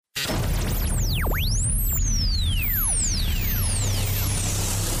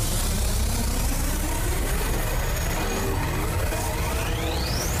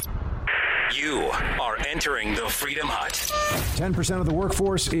entering the Freedom Hut. 10% of the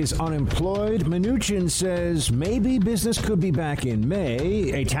workforce is unemployed. Mnuchin says maybe business could be back in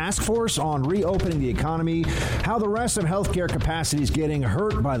May. A task force on reopening the economy. How the rest of healthcare capacity is getting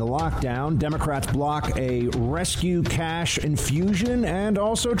hurt by the lockdown. Democrats block a rescue cash infusion. And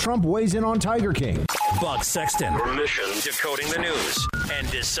also Trump weighs in on Tiger King. Buck Sexton. Mission: decoding the news and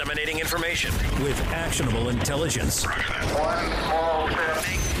disseminating information with actionable intelligence. One small step.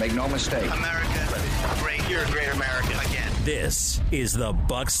 Make no mistake. America, great. You're a great American again. This is the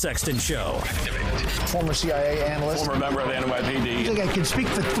Buck Sexton Show. Former CIA analyst. Former member of the NYPD. I think I can speak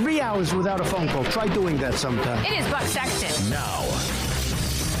for 3 hours without a phone call. Try doing that sometime. It is Buck Sexton. Now.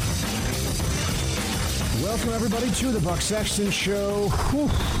 Welcome, everybody, to the Buck Sexton Show. Whew.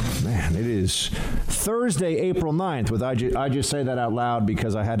 Man, it is Thursday, April 9th. I just say that out loud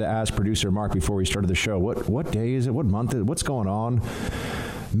because I had to ask producer Mark before we started the show, what day is it? What month is it? What's going on?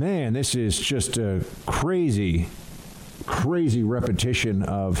 Man, this is just a crazy repetition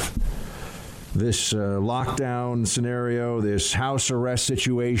of this lockdown scenario, this house arrest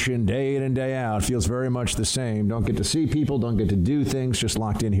situation, day in and day out. Feels very much the same. Don't get to see people, don't get to do things, just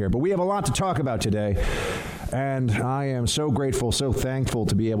locked in here. But we have a lot to talk about today. And I am so grateful, so thankful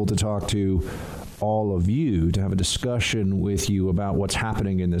to be able to talk to all of you, to have a discussion with you about what's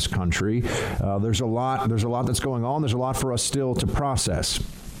happening in this country. There's a lot that's going on. There's a lot for us still to process.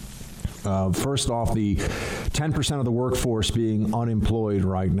 First off, the 10% of the workforce being unemployed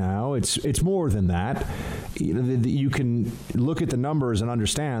right now. It's more than that. You can look at the numbers and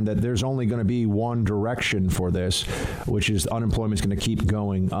understand that there's only going to be one direction for this, which is unemployment is going to keep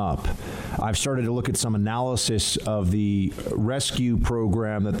going up. I've started to look at some analysis of the rescue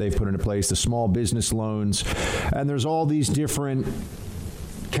program that they've put into place, the small business loans, and there's all these different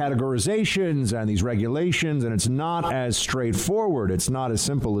categorizations and these regulations, and it's not as straightforward. It's not as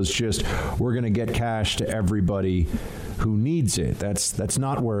simple as just we're going to get cash to everybody who needs it. That's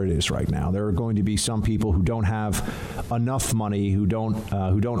not where it is right now. There are going to be some people who don't have enough money, who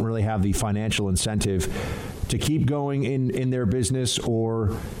don't really have the financial incentive to keep going in their business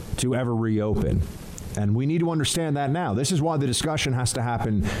or to ever reopen. And we need to understand that now. This is why the discussion has to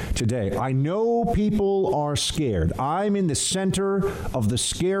happen today. I know people are scared. I'm in the center of the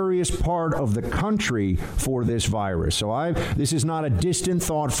scariest part of the country for this virus. So this is not a distant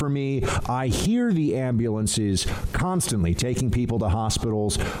thought for me. I hear the ambulances constantly taking people to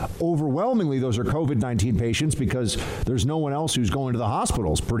hospitals. Overwhelmingly, those are COVID-19 patients because there's no one else who's going to the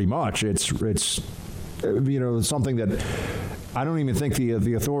hospitals, pretty much. It's something that I don't even think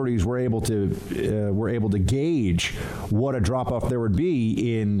the authorities were able to gauge what a drop-off there would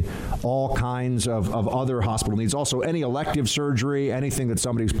be in all kinds of other hospital needs. Also, any elective surgery, anything that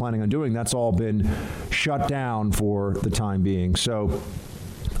somebody's planning on doing, that's all been shut down for the time being. So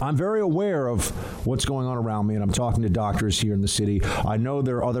I'm very aware of what's going on around me, and I'm talking to doctors here in the city. I know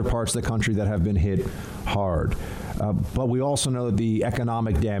there are other parts of the country that have been hit hard. But we also know that the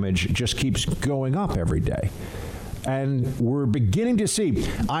economic damage just keeps going up every day. And we're beginning to see.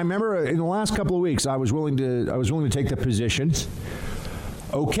 I remember in the last couple of weeks, I was willing to take the position.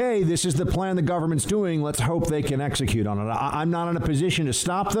 Okay, this is the plan the government's doing. Let's hope they can execute on it. I'm not in a position to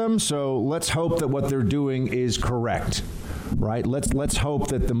stop them, so let's hope that what they're doing is correct. Right? Let's hope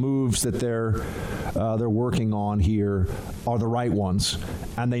that the moves that they're working on here are the right ones,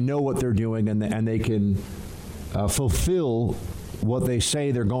 and they know what they're doing, and they can fulfill what they say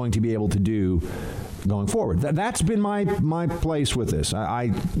they're going to be able to do going forward. That's been my place with this.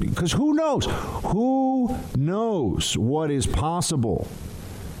 Because who knows what is possible,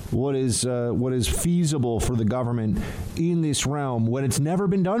 what is feasible for the government in this realm when it's never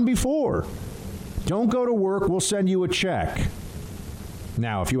been done before. Don't go to work, we'll send you a check.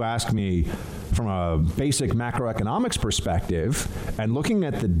 Now, if you ask me from a basic macroeconomics perspective, and looking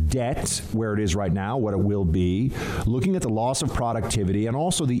at the debt where it is right now, what it will be, looking at the loss of productivity, and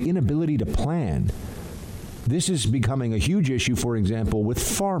also the inability to plan, this is becoming a huge issue, for example, with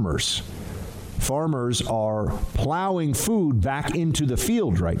farmers. Farmers are plowing food back into the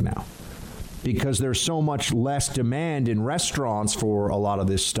field right now because there's so much less demand in restaurants for a lot of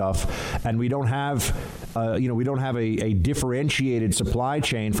this stuff, and we don't have a differentiated supply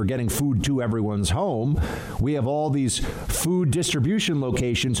chain for getting food to everyone's home. We have all these food distribution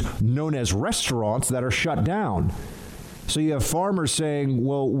locations known as restaurants that are shut down. So you have farmers saying,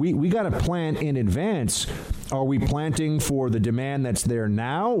 well, we got to plant in advance. Are we planting for the demand that's there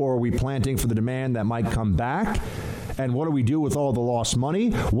now, or are we planting for the demand that might come back? And what do we do with all the lost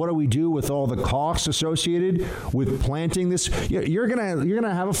money? What do we do with all the costs associated with planting this? You're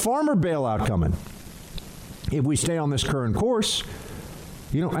gonna have a farmer bailout coming if we stay on this current course.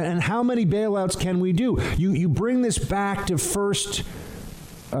 You know, and how many bailouts can we do? You bring this back to first,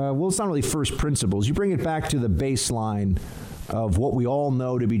 well, it's not really first principles. You bring it back to the baseline of what we all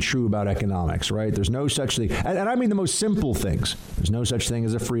know to be true about economics, right? There's no such thing, and I mean the most simple things. There's no such thing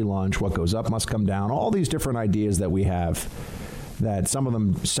as a free lunch. What goes up must come down. All these different ideas that we have, that some of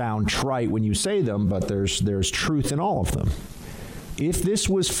them sound trite when you say them, but there's truth in all of them. If this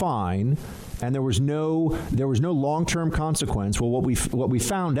was fine, and there was no long-term consequence, well, what we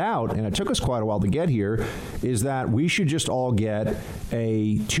found out, and it took us quite a while to get here, is that we should just all get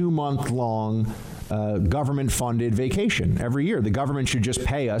a 2-month-long government-funded vacation every year. The government should just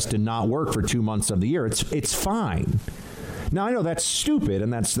pay us to not work for 2 months of the year. It's fine. Now, I know that's stupid,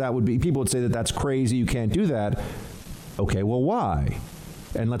 and that would be, people would say that that's crazy, you can't do that. Okay, well, why?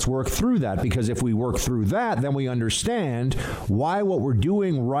 And let's work through that, because if we work through that, then we understand why what we're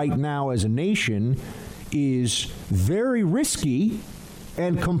doing right now as a nation is very risky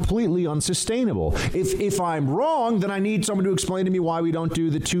and completely unsustainable. If I'm wrong, then I need someone to explain to me why we don't do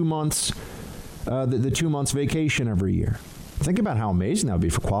the 2 months the 2 months vacation every year. Think about how amazing that would be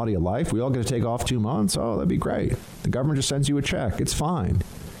for quality of life. We all get to take off 2 months. Oh, that'd be great. The government just sends you a check. It's fine.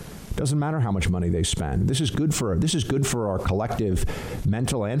 Doesn't matter how much money they spend. This is good for our collective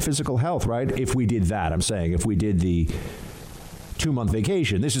mental and physical health, right? If we did that, I'm saying, if we did the 2-month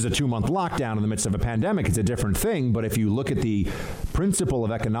vacation. This is a 2-month lockdown in the midst of a pandemic. It's a different thing. But if you look at the principle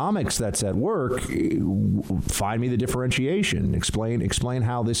of economics that's at work, find me the differentiation. Explain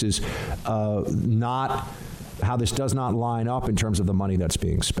how this is how this does not line up in terms of the money that's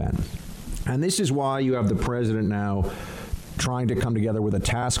being spent. And this is why you have the president now trying to come together with a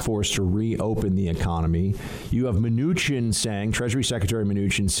task force to reopen the economy. You have Mnuchin saying, Treasury Secretary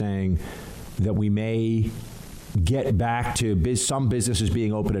Mnuchin saying that we may get back to some businesses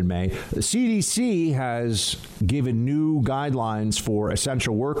being open in May. The CDC has given new guidelines for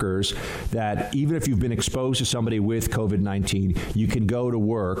essential workers that even if you've been exposed to somebody with COVID-19, you can go to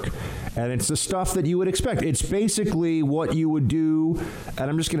work. And it's the stuff that you would expect. It's basically what you would do, and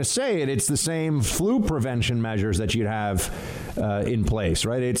I'm just going to say it, it's the same flu prevention measures that you'd have in place,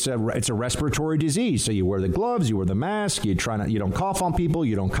 right? It's a respiratory disease. So you wear the gloves, you wear the mask, you don't cough on people,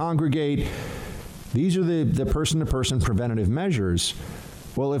 you don't congregate. These are the person-to-person preventative measures.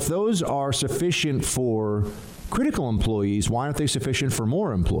 Well, if those are sufficient for critical employees, why aren't they sufficient for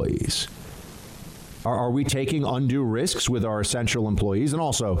more employees? Are we taking undue risks with our essential employees? And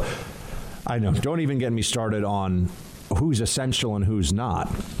also, I know, don't even get me started on who's essential and who's not.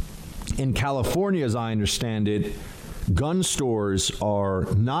 In California, as I understand it, gun stores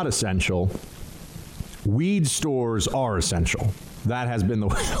are not essential. Weed stores are essential. That has been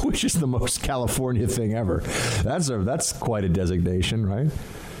which is the most California thing ever. That's quite a designation, right?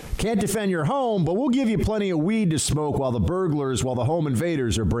 Can't defend your home, but we'll give you plenty of weed to smoke while the home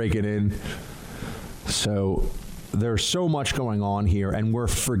invaders are breaking in. So there's so much going on here, and we're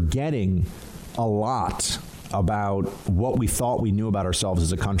forgetting a lot about what we thought we knew about ourselves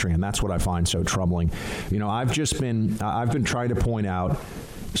as a country, and that's what I find so troubling. You know, I've been trying to point out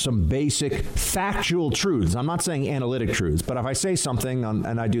some basic factual truths. I'm not saying analytic truths, but if I say something,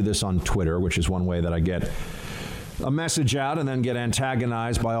 and I do this on Twitter, which is one way that I get a message out and then get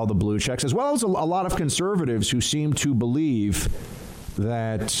antagonized by all the blue checks, as well as a lot of conservatives who seem to believe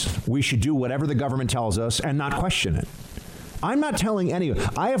that we should do whatever the government tells us and not question it. I'm not telling anyone.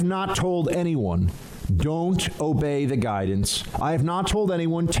 I have not told anyone, don't obey the guidance. I have not told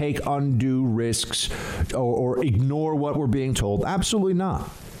anyone take undue risks or ignore what we're being told. Absolutely not.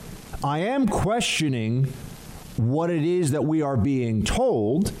 I am questioning what it is that we are being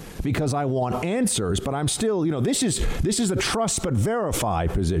told because I want answers, but I'm still, this is a trust but verify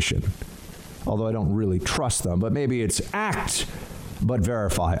position. Although I don't really trust them, but maybe it's act but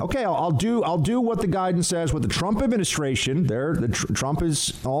verify. Okay, I'll do what the guidance says with the Trump administration. Trump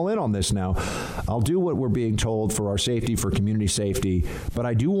is all in on this now. I'll do what we're being told for our safety, for community safety, but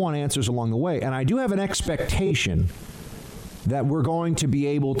I do want answers along the way, and I do have an expectation that we're going to be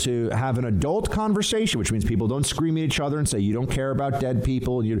able to have an adult conversation, which means people don't scream at each other and say you don't care about dead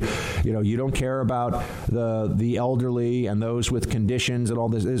people, you don't care about the elderly and those with conditions and all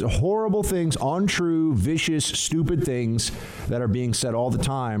this. There's horrible things, untrue, vicious, stupid things that are being said all the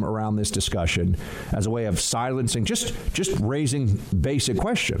time around this discussion as a way of silencing, just raising basic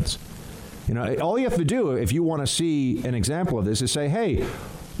questions. All you have to do if you want to see an example of this is say, hey,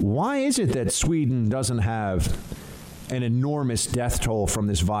 why is it that Sweden doesn't have an enormous death toll from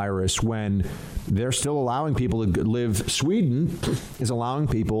this virus when they're still allowing people to live? Sweden is allowing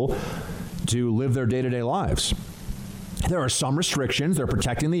people to live their day-to-day lives. There are some restrictions. They're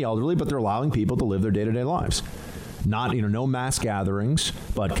protecting the elderly, but they're allowing people to live their day-to-day lives. Not, no mass gatherings,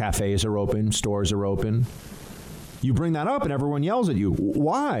 but cafes are open, stores are open. You bring that up and everyone yells at you.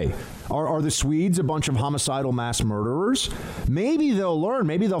 Why? Are the Swedes a bunch of homicidal mass murderers? Maybe they'll learn.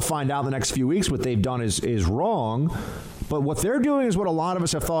 Maybe they'll find out in the next few weeks what they've done is wrong. But what they're doing is what a lot of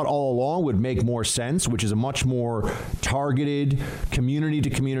us have thought all along would make more sense, which is a much more targeted,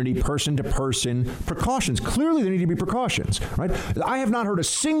 community-to-community, person-to-person precautions. Clearly, there need to be precautions, right? I have not heard a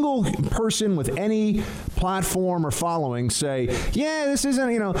single person with any platform or following say, yeah, this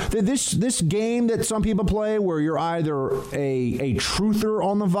isn't, this game that some people play where you're either a truther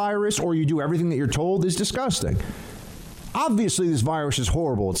on the virus or you do everything that you're told is disgusting. Obviously, this virus is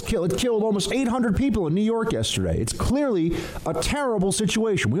horrible. It killed almost 800 people in New York yesterday. It's clearly a terrible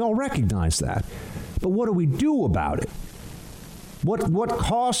situation. We all recognize that. But what do we do about it? What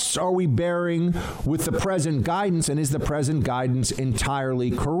costs are we bearing with the present guidance, and is the present guidance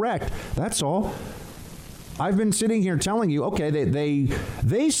entirely correct? That's all. I've been sitting here telling you, okay,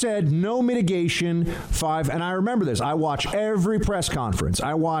 they said no mitigation, 5, and I remember this. I watch every press conference.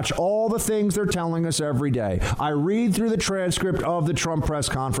 I watch all the things they're telling us every day. I read through the transcript of the Trump press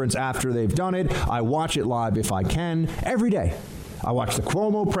conference after they've done it. I watch it live if I can, every day. I watch the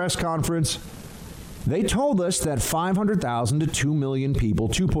Cuomo press conference. They told us that 500,000 to 2 million people,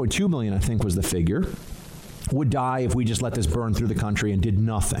 2.2 million I think was the figure, would die if we just let this burn through the country and did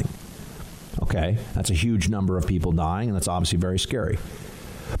nothing. Okay, that's a huge number of people dying, and that's obviously very scary.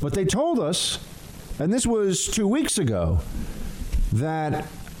 But they told us, and this was 2 weeks ago, that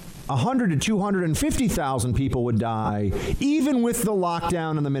 100 to 250,000 people would die even with the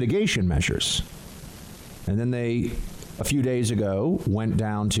lockdown and the mitigation measures. And then they, a few days ago, went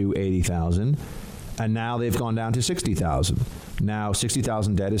down to 80,000, and now they've gone down to 60,000. Now,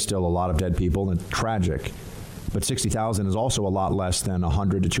 60,000 dead is still a lot of dead people, and tragic. But 60,000 is also a lot less than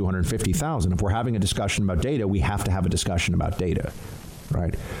 100 to 250,000. If we're having a discussion about data, we have to have a discussion about data,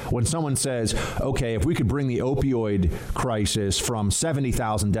 right? When someone says, okay, if we could bring the opioid crisis from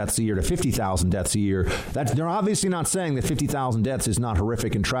 70,000 deaths a year to 50,000 deaths a year, they're obviously not saying that 50,000 deaths is not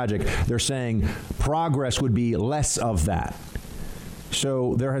horrific and tragic. They're saying progress would be less of that.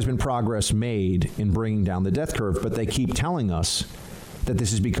 So there has been progress made in bringing down the death curve, but they keep telling us that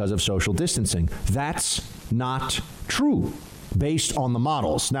this is because of social distancing. That's not true based on the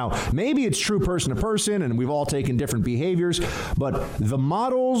models. Now, maybe it's true person to person and we've all taken different behaviors, but the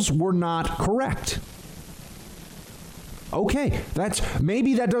models were not correct. Okay,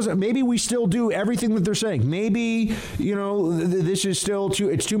 maybe we still do everything that they're saying. Maybe, this is still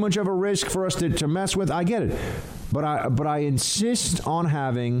it's too much of a risk for us to mess with. I get it. But I insist on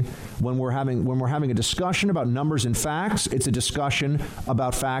when we're having a discussion about numbers and facts, it's a discussion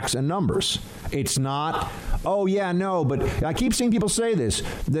about facts and numbers. It's not, but I keep seeing people say this.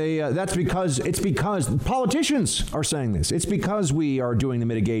 It's because politicians are saying this. It's because we are doing the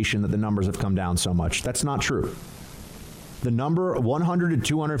mitigation that the numbers have come down so much. That's not true. The number 100 to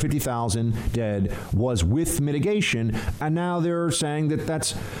 250,000 dead was with mitigation, and now they're saying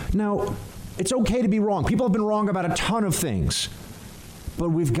that now. It's okay to be wrong. People have been wrong about a ton of things. But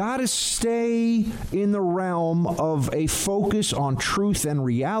we've got to stay in the realm of a focus on truth and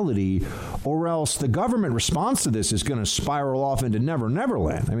reality, or else the government response to this is going to spiral off into Never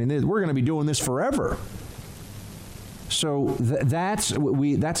Neverland. I mean, we're going to be doing this forever. So that's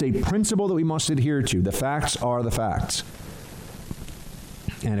a principle that we must adhere to. The facts are the facts.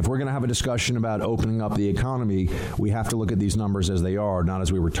 And if we're going to have a discussion about opening up the economy, we have to look at these numbers as they are, not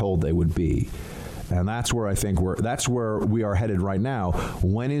as we were told they would be. And that's where I think that's where we are headed right now.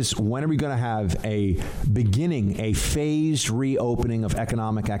 When are we going to have a phased reopening of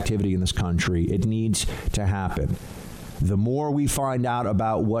economic activity in this country? It needs to happen. The more we find out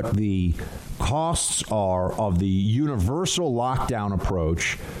about what the costs are of the universal lockdown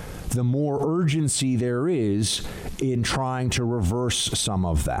approach, the more urgency there is in trying to reverse some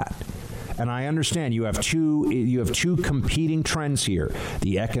of that. And I understand you have two competing trends here: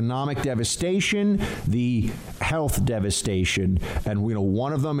 the economic devastation, the health devastation, and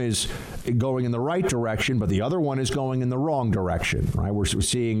one of them is going in the right direction, but the other one is going in the wrong direction. Right? We're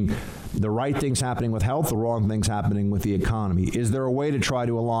seeing the right things happening with health, the wrong things happening with the economy. Is there a way to try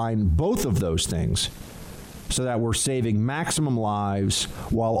to align both of those things so that we're saving maximum lives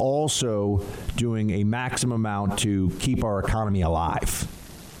while also doing a maximum amount to keep our economy alive?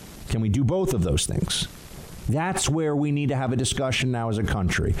 Can we do both of those things? That's where we need to have a discussion now as a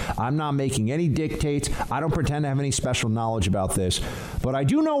country. I'm not making any dictates. I don't pretend to have any special knowledge about this, but I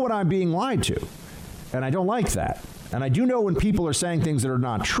do know what I'm being lied to, and I don't like that. And I do know when people are saying things that are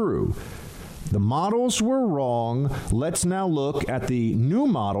not true. The models were wrong. Let's now look at the new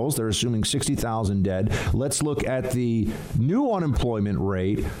models. They're assuming 60,000 dead. Let's look at the new unemployment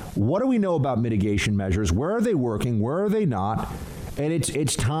rate. What do we know about mitigation measures? Where are they working? Where are they not? And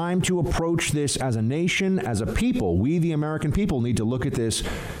it's time to approach this as a nation, as a people. We, the American people, need to look at this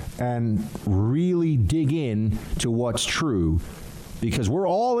and really dig in to what's true, because we're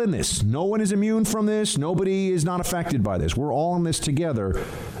all in this. No one is immune from this. Nobody is not affected by this. We're all in this together.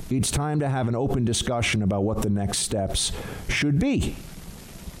 It's time to have an open discussion about what the next steps should be.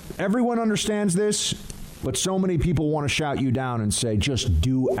 Everyone understands this, but so many people want to shout you down and say, just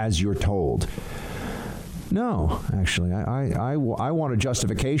do as you're told. No, actually, I want a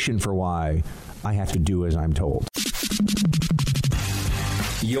justification for why I have to do as I'm told.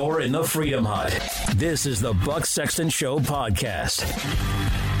 You're in the Freedom Hut. This is the Buck Sexton Show podcast.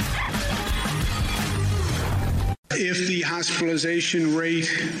 If the hospitalization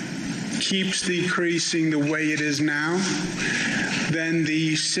rate keeps decreasing the way it is now, then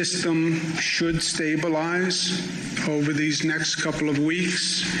the system should stabilize over these next couple of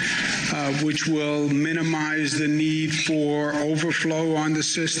weeks, which will minimize the need for overflow on the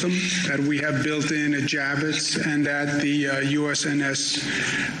system that we have built in at Javits and at the USNS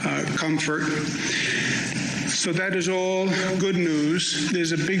Comfort. So that is all good news.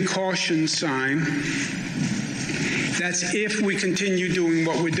 There's a big caution sign. That's if we continue doing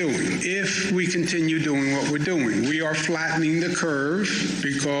what we're doing. If we continue doing what we're doing. We are flattening the curve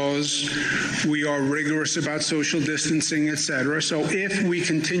because we are rigorous about social distancing, etc. So if we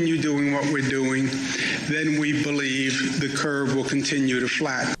continue doing what we're doing, then we believe the curve will continue to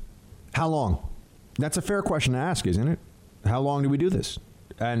flatten. How long? That's a fair question to ask, isn't it? How long do we do this?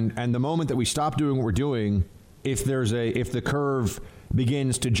 And the moment that we stop doing what we're doing, if the curve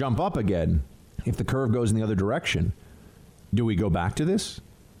begins to jump up again, if the curve goes in the other direction, do we go back to this?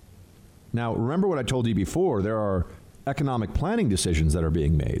 Now, remember what I told you before. There are economic planning decisions that are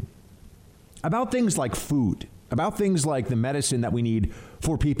being made about things like food, about things like the medicine that we need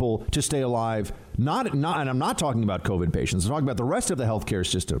for people to stay alive. And I'm not talking about COVID patients. I'm talking about the rest of the healthcare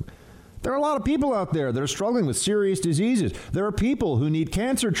system. There are a lot of people out there that are struggling with serious diseases. There are people who need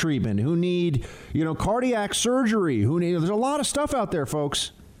cancer treatment, who need, cardiac surgery, there's a lot of stuff out there,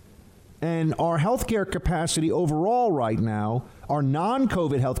 folks. And our healthcare capacity overall right now, our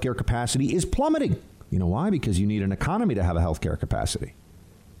non-COVID healthcare capacity is plummeting. You know why? Because you need an economy to have a healthcare capacity.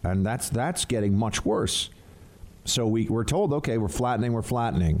 And that's getting much worse. So we're told, okay, we're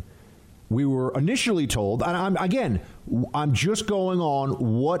flattening. We were initially told, and I'm just going on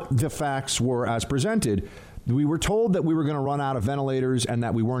what the facts were as presented. We were told that we were going to run out of ventilators and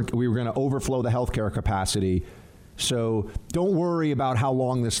that we were going to overflow the healthcare capacity. So don't worry about how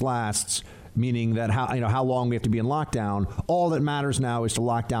long this lasts, meaning that how long we have to be in lockdown. All that matters now is to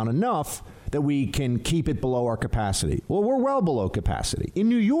lock down enough that we can keep it below our capacity. Well, we're well below capacity. In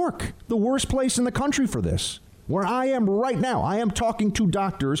New York, the worst place in the country for this, where I am right now, I am talking to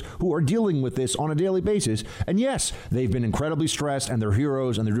doctors who are dealing with this on a daily basis. And yes, they've been incredibly stressed and they're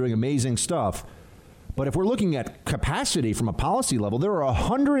heroes and they're doing amazing stuff. But if we're looking at capacity from a policy level, there are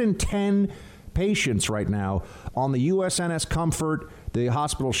 110 patients right now on the USNS Comfort, the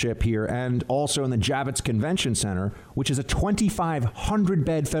hospital ship here, and also in the Javits Convention Center, which is a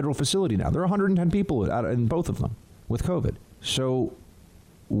 2,500-bed federal facility now. There are 110 people in both of them with COVID. So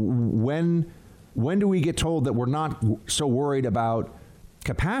when do we get told that we're not so worried about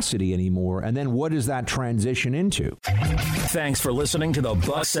capacity anymore, and then what does that transition into? Thanks for listening to the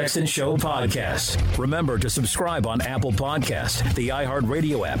Buck Sexton Show podcast. Remember to subscribe on Apple Podcasts, the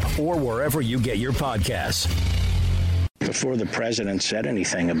iHeartRadio app, or wherever you get your podcasts. Before the president said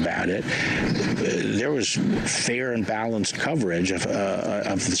anything about it, there was fair and balanced coverage of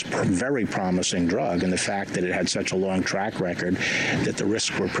this very promising drug, and the fact that it had such a long track record, that the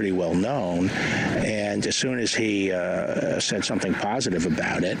risks were pretty well known. And as soon as he said something positive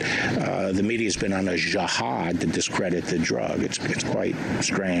about it, the media's been on a jihad to discredit the drug. It's quite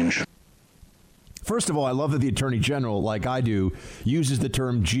strange. First of all, I love that the Attorney General, like I do, uses the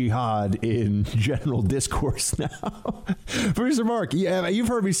term jihad in general discourse now. Producer Mark, yeah, you've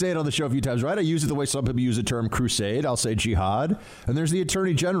heard me say it on the show a few times, right? I use it the way some people use the term crusade. I'll say jihad. And there's the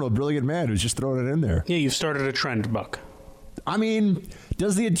Attorney General, a brilliant man, who's just throwing it in there. Yeah, you've started a trend, Buck. I mean,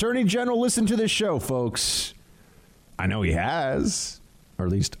 does the Attorney General listen to this show, folks? I know he has, or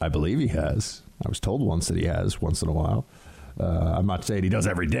at least I believe he has. I was told once that he has once in a while. I'm not saying he does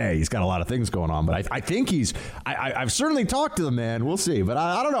every day. He's got a lot of things going on, but I think I've certainly talked to the man. We'll see. But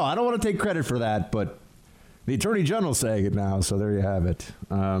I don't know. I don't want to take credit for that. But the Attorney General's saying it now. So there you have it.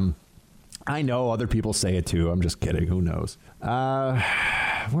 I know other people say it, too. I'm just kidding. Who knows?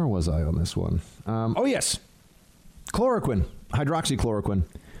 Where was I on this one? Oh, yes. Chloroquine, hydroxychloroquine.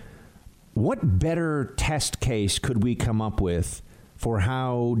 What better test case could we come up with for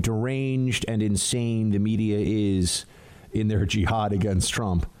how deranged and insane the media is in their jihad against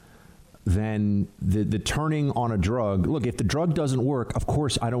Trump than the turning on a drug? Look, if the drug doesn't work, of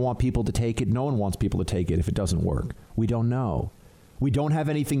course, I don't want people to take it. No one wants people to take it if it doesn't work. We don't know. We don't have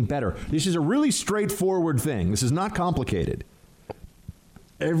anything better. This is a really straightforward thing. This is not complicated.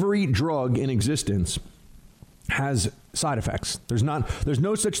 Every drug in existence has side effects. There's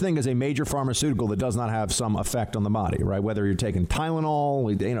no such thing as a major pharmaceutical that does not have some effect on the body, right? Whether you're taking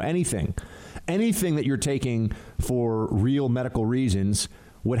Tylenol, anything that you're taking for real medical reasons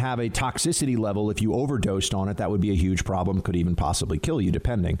would have a toxicity level. If you overdosed on it, that would be a huge problem, could even possibly kill you,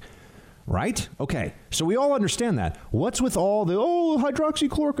 depending. Right? Okay. So we all understand that. What's with all the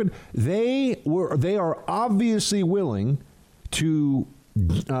hydroxychloroquine? They are obviously willing to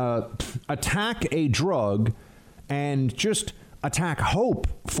attack a drug and just attack hope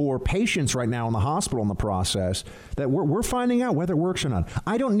for patients right now in the hospital in the process that we're finding out whether it works or not.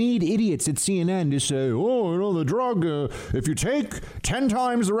 I don't need idiots at CNN to say, the drug, if you take 10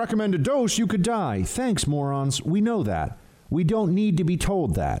 times the recommended dose, you could die. Thanks, morons. We know that. We don't need to be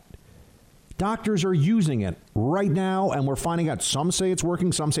told that. Doctors are using it right now, and we're finding out. Some say it's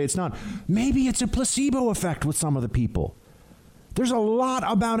working, some say it's not. Maybe it's a placebo effect with some of the people. There's a lot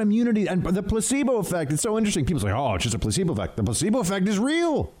about immunity and the placebo effect. It's so interesting. People say, it's just a placebo effect. The placebo effect is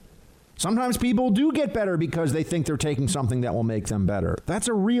real. Sometimes people do get better because they think they're taking something that will make them better. That's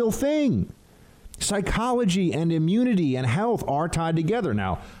a real thing. Psychology and immunity and health are tied together.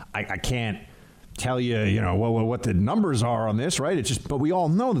 Now, I can't tell you, what the numbers are on this, right? But we all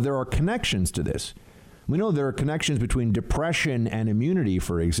know that there are connections to this. We know there are connections between depression and immunity,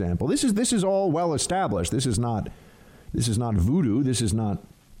 for example. This is all well established. This is not voodoo. This is not,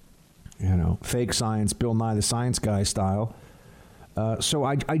 fake science, Bill Nye the Science Guy style. So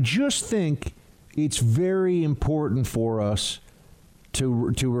I just think it's very important for us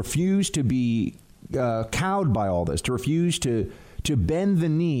to refuse to be cowed by all this, to refuse to bend the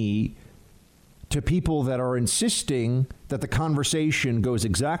knee to people that are insisting that the conversation goes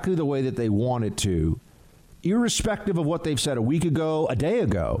exactly the way that they want it to, irrespective of what they've said a week ago, a day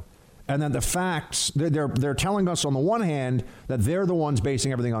ago. And then the facts, they're telling us on the one hand that they're the ones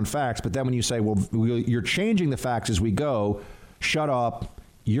basing everything on facts. But then when you say, you're changing the facts as we go, shut up,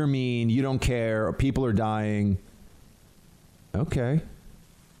 you're mean, you don't care, people are dying. Okay.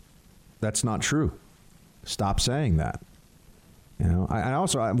 That's not true. Stop saying that. I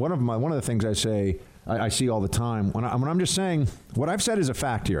also, one of the things I say, I see all the time when I'm just saying what I've said is a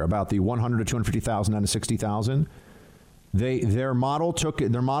fact here about the 100 to 250,000 down to 60,000. Their model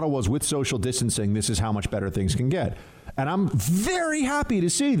was with social distancing. This is how much better things can get. And I'm very happy to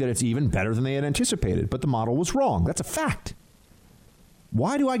see that it's even better than they had anticipated. But the model was wrong. That's a fact.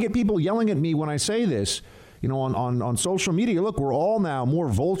 Why do I get people yelling at me when I say this? On social media, look, we're all now more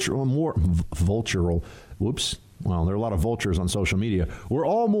vultural. Whoops. Well, there are a lot of vultures on social media. We're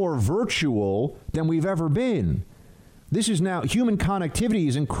all more virtual than we've ever been. This is now, human connectivity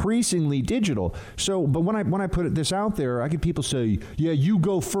is increasingly digital. So, but when I put this out there, I get people say, yeah, you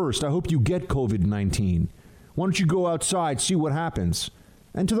go first. I hope you get COVID-19. Why don't you go outside, see what happens?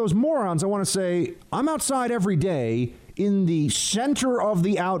 And to those morons, I want to say, I'm outside every day in the center of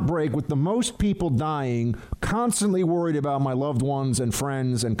the outbreak with the most people dying, constantly worried about my loved ones and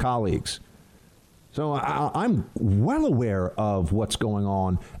friends and colleagues. So I'm well aware of what's going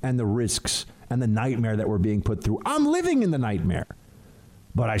on and the risks and the nightmare that we're being put through. I'm living in the nightmare.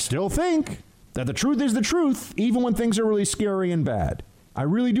 But I still think that the truth is the truth, even when things are really scary and bad. I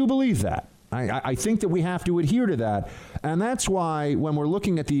really do believe that. I think that we have to adhere to that. And that's why when we're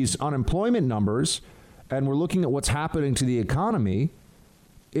looking at these unemployment numbers and we're looking at what's happening to the economy,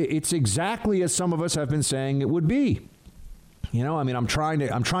 it's exactly as some of us have been saying it would be. I'm trying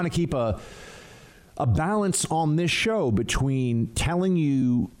to keep a balance on this show between telling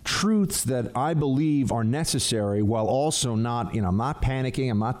you truths that I believe are necessary while also not, I'm not panicking,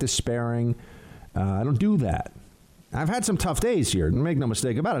 I'm not despairing. I don't do that. I've had some tough days here, make no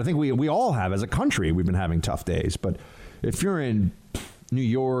mistake about it. I think we all have as a country. We've been having tough days. But if you're in New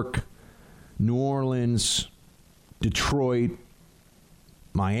York, New Orleans, Detroit,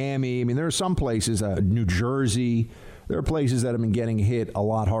 Miami, there are some places, New Jersey, there are places that have been getting hit a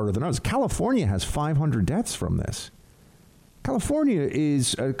lot harder than others. California has 500 deaths from this. California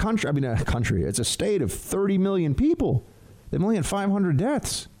is a country. It's a state of 30 million people. They've only had 500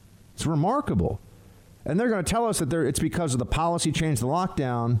 deaths. It's remarkable. And they're going to tell us that it's because of the policy change, the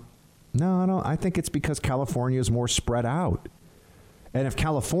lockdown. No, I think it's because California is more spread out. And if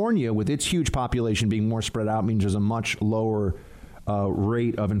California, with its huge population being more spread out, means there's a much lower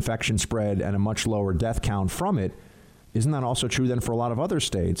rate of infection spread and a much lower death count from it, isn't that also true then for a lot of other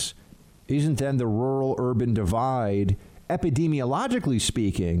states? Isn't then the rural-urban divide, epidemiologically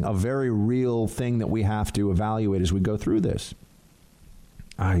speaking, a very real thing that we have to evaluate as we go through this?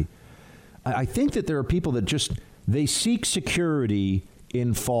 I think that there are people that they seek security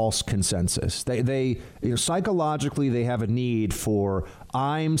in false consensus. They psychologically, they have a need for,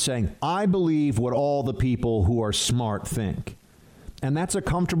 I'm saying, I believe what all the people who are smart think. And that's a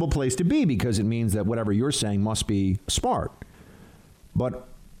comfortable place to be because it means that whatever you're saying must be smart. But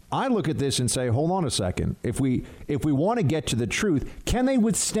I look at this and say, hold on a second. If we want to get to the truth, can they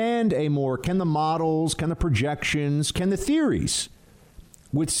withstand can the models, can the projections, can the theories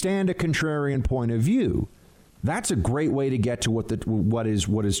withstand a contrarian point of view? That's a great way to get to what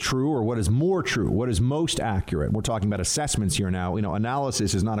is true or what is more true, what is most accurate. We're talking about assessments here now.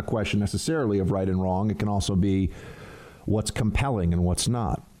 Analysis is not a question necessarily of right and wrong. It can also be what's compelling and what's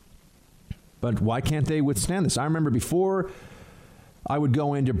not. But why can't they withstand this? I remember before I would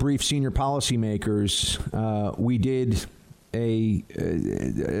go in to brief senior policymakers, we did a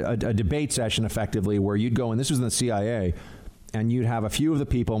debate session effectively where you'd go in, this was in the CIA, and you'd have a few of the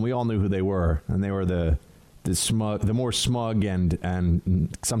people, and we all knew who they were, and they were the more smug and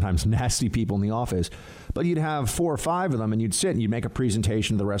sometimes nasty people in the office. But you'd have 4 or 5 of them, and you'd sit and you'd make a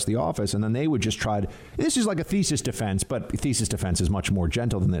presentation to the rest of the office, and then they would just try to, this is like a thesis defense, but thesis defense is much more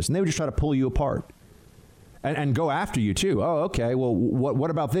gentle than this, and they would just try to pull you apart and go after you too. Oh, okay, well, what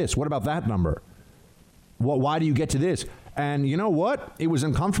about this? What about that number? Why do you get to this? And you know what? It was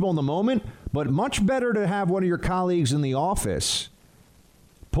uncomfortable in the moment, but much better to have one of your colleagues in the office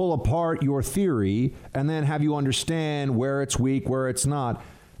pull apart your theory and then have you understand where it's weak, where it's not,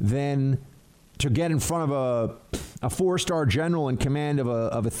 than to get in front of a 4-star general in command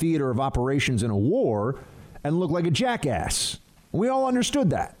of a theater of operations in a war and look like a jackass. We all understood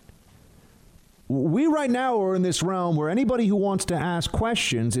that. We right now are in this realm where anybody who wants to ask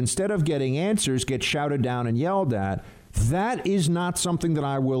questions, instead of getting answers, gets shouted down and yelled at. That is not something that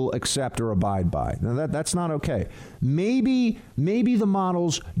I will accept or abide by. Now, that's not okay. Maybe the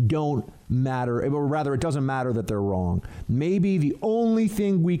models don't matter, or rather, it doesn't matter that they're wrong. Maybe the only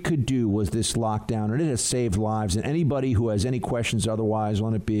thing we could do was this lockdown, and it has saved lives. And anybody who has any questions otherwise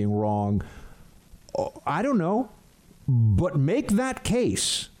on it being wrong, I don't know, but make that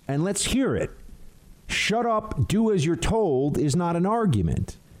case and let's hear it. Shut up, do as you're told is not an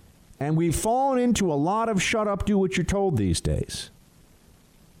argument. And we've fallen into a lot of shut up, do what you're told these days.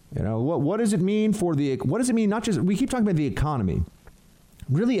 What does it mean what does it mean? Not just, we keep talking about the economy.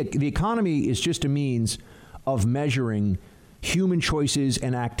 Really, the economy is just a means of measuring human choices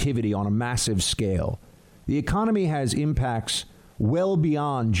and activity on a massive scale. The economy has impacts well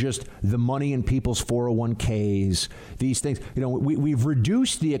beyond just the money in people's 401ks, these things. We've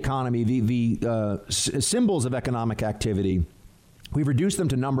reduced the economy, the symbols of economic activity. We've reduced them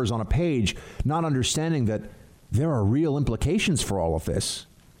to numbers on a page, not understanding that there are real implications for all of this.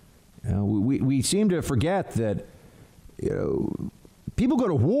 We seem to forget that people go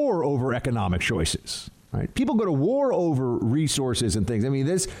to war over economic choices, right? People go to war over resources and things. I mean,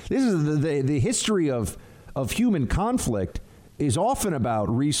 this is the history of human conflict is often about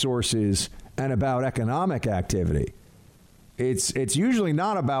resources and about economic activity. It's usually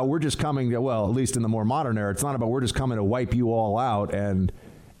not about we're just coming to, well, at least in the more modern era, it's not about we're just coming to wipe you all out and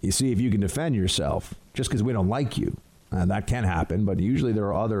you see if you can defend yourself just because we don't like you. That can happen, but usually there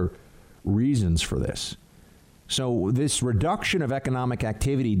are other reasons for this. So this reduction of economic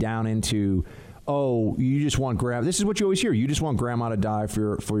activity down into, oh, you just want grandma. This is what you always hear. You just want grandma to die for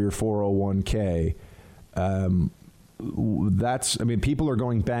your 401k. People are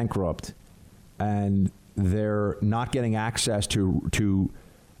going bankrupt and they're not getting access to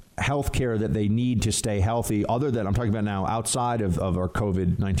health care that they need to stay healthy, other than, I'm talking about now outside of our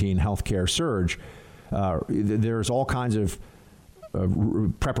COVID-19 healthcare surge. There's all kinds of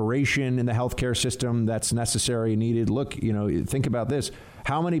preparation in the healthcare system that's necessary and needed. Look, think about this.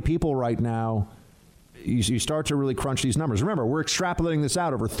 How many people right now, you start to really crunch these numbers. Remember, we're extrapolating this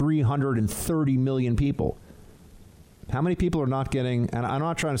out over 330 million people. How many people are not getting, and I'm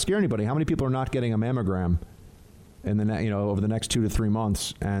not trying to scare anybody, how many people are not getting a mammogram in over the next 2 to 3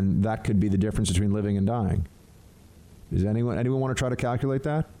 months, and that could be the difference between living and dying? Does anyone want to try to calculate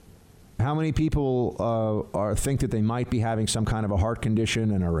that? How many people think that they might be having some kind of a heart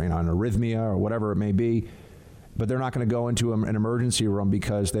condition and an arrhythmia or whatever it may be, but they're not going to go into an emergency room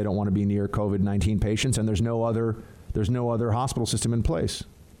because they don't want to be near COVID-19 patients, and there's no other hospital system in place,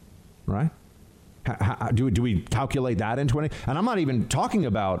 right? Do we calculate that in 20? And I'm not even talking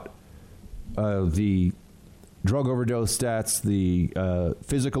about the drug overdose deaths, the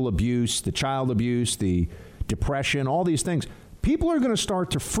physical abuse, the child abuse, the depression, all these things. People are going to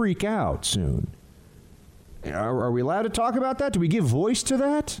start to freak out soon. Are we allowed to talk about that? Do we give voice to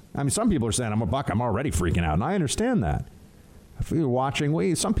that? I mean, some people are saying, I'm already freaking out, and I understand that. If you're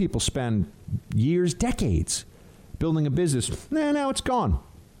watching, some people spend years, decades, building a business. Now it's gone.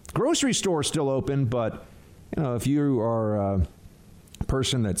 Grocery store is still open, but if you are a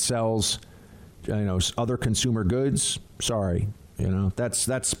person that sells other consumer goods, sorry, that's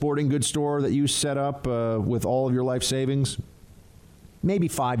that sporting goods store that you set up with all of your life savings. Maybe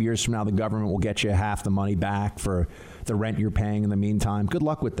 5 years from now, the government will get you half the money back for the rent you're paying in the meantime. Good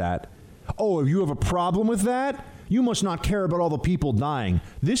luck with that. Oh, if you have a problem with that, you must not care about all the people dying.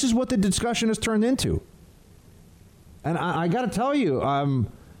 This is what the discussion has turned into. And I got to tell you, I'm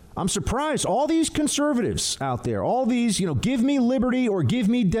surprised. All these conservatives out there, all these, give me liberty or give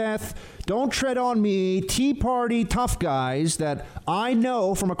me death, don't tread on me, Tea Party tough guys that I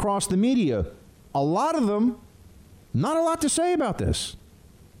know from across the media, a lot of them, not a lot to say about this.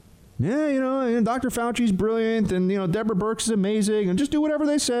 Yeah, Dr. Fauci's brilliant, and, Deborah Birx is amazing, and just do whatever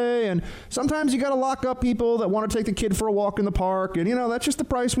they say, and sometimes you got to lock up people that want to take the kid for a walk in the park, and, that's just the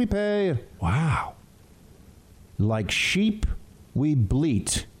price we pay. Wow. Like sheep, we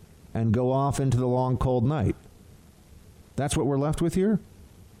bleat and go off into the long, cold night. That's what we're left with here?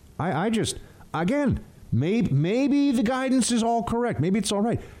 Again, maybe the guidance is all correct. Maybe it's all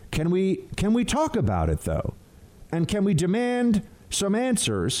right. Can we talk about it, though? And can we demand some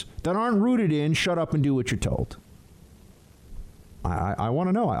answers that aren't rooted in shut up and do what you're told? I want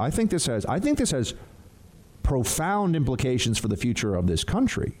to know. I think this has profound implications for the future of this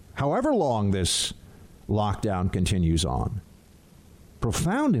country. However long this lockdown continues on.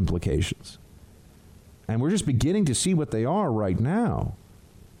 Profound implications. And we're just beginning to see what they are right now.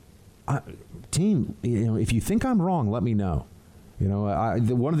 Team, if you think I'm wrong, let me know.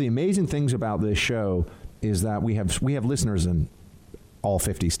 One of the amazing things about this show is that we have listeners in all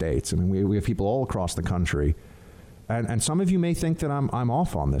 50 states. I mean, we have people all across the country. And some of you may think that I'm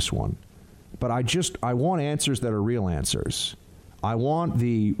off on this one. But I want answers that are real answers. I want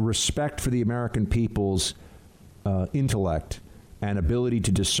the respect for the American people's intellect and ability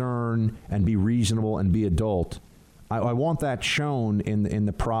to discern and be reasonable and be adult. I want that shown in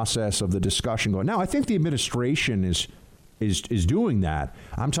the process of the discussion going. Now, I think the administration is doing that.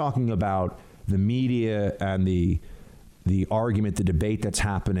 I'm talking about the media and the argument, the debate that's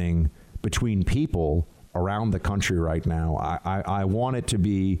happening between people around the country right now. I want it to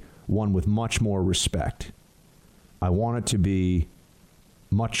be one with much more respect. I want it to be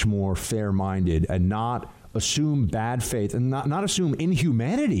much more fair-minded and not assume bad faith and not assume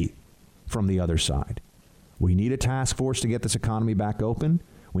inhumanity from the other side. We need a task force to get this economy back open.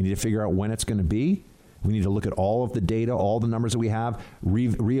 We need to figure out when it's going to be. We need to look at all of the data, all the numbers that we have,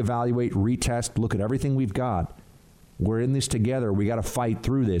 reevaluate, retest, look at everything we've got. We're in this together. We got to fight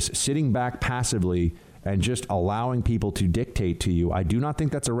through this. Sitting back passively and just allowing people to dictate to you, I do not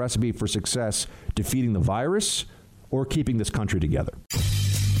think that's a recipe for success defeating the virus or keeping this country together.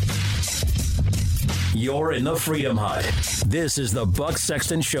 You're in the Freedom Hut. This is the Buck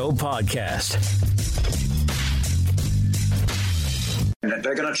Sexton Show podcast.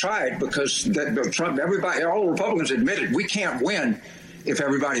 They're going to try it because Trump, everybody, all the Republicans admitted we can't win if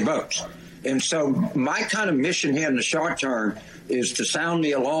everybody votes. And so my kind of mission here in the short term is to sound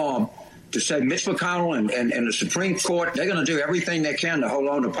the alarm to say Mitch McConnell and the Supreme Court, they're going to do everything they can to hold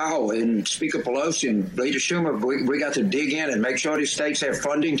on to power. And Speaker Pelosi and Leader Schumer, we got to dig in and make sure these states have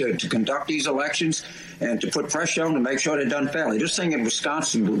funding to conduct these elections and to put pressure on to make sure they're done fairly. This thing in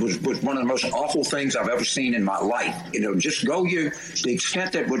Wisconsin was one of the most awful things I've ever seen in my life. Just the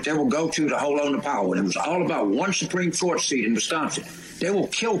extent that what they will go to hold on to power. And it was all about one Supreme Court seat in Wisconsin. They will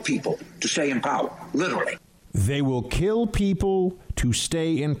kill people to stay in power, literally. They will kill people to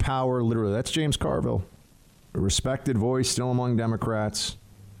stay in power, literally. That's James Carville, a respected voice still among Democrats.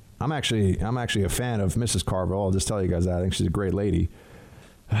 I'm actually a fan of Mrs. Carville. I'll just tell you guys that. I think she's a great lady.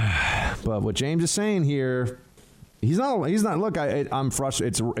 But what James is saying here, he's not. Look, I'm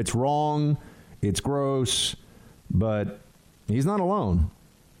frustrated. It's wrong. It's gross. But he's not alone.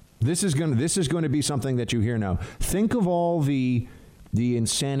 This is going to be something that you hear now. Think of all the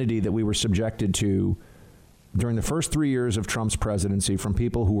insanity that we were subjected to during the first 3 years of Trump's presidency from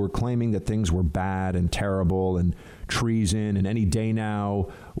people who were claiming that things were bad and terrible and treason, and any day now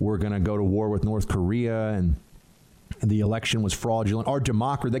we're going to go to war with North Korea, and the election was fraudulent.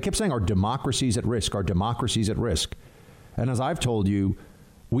 They kept saying our democracy's at risk, our democracy's at risk. And as I've told you,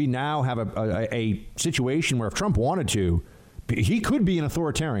 We now have a situation where if Trump wanted to, he could be an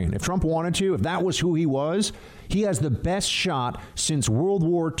authoritarian. If Trump wanted to, if that was who he was, he has the best shot since World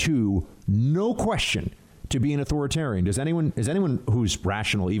War II, no question, to be an authoritarian. Is anyone who's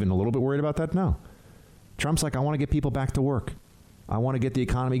rational even a little bit worried about that? No. Trump's like, I want to get people back to work. I want to get the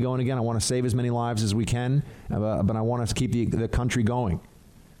economy going again. I want to save as many lives as we can, but I want us to keep the country going.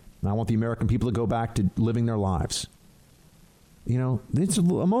 And I want the American people to go back to living their lives. You know, it's a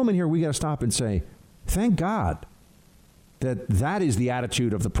moment here we got to stop and say, thank God that is the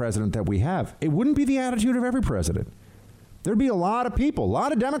attitude of the president that we have. It wouldn't be the attitude of every president. There'd be a lot of people, a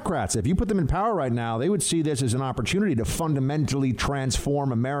lot of Democrats. If you put them in power right now, they would see this as an opportunity to fundamentally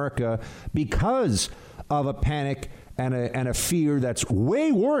transform America because of a panic and a fear that's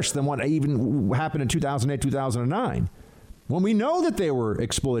way worse than what even happened in 2008, 2009. When we know that they were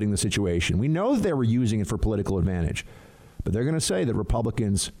exploiting the situation, we know that they were using it for political advantage. But they're going to say that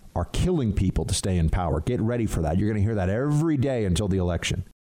Republicans are killing people to stay in power. Get ready for that. You're going to hear that every day until the election.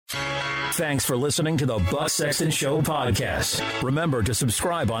 Thanks for listening to the Buck Sexton Show podcast. Remember to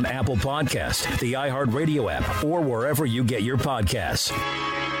subscribe on Apple Podcast, the iHeartRadio app, or wherever you get your podcasts.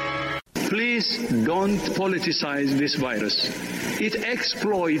 Please don't politicize this virus. It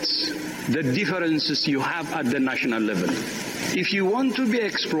exploits the differences you have at the national level. If you want to be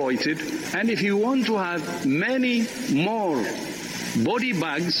exploited, and if you want to have many more body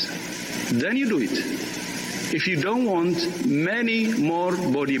bags, then you do it. If you don't want many more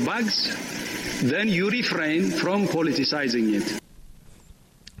body bags, then you refrain from politicizing it.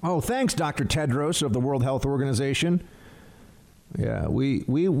 Oh, thanks, Dr. Tedros of the World Health Organization. Yeah, we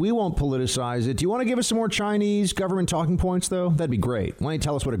won't politicize it. Do you want to give us some more Chinese government talking points, though? That'd be great. Why don't you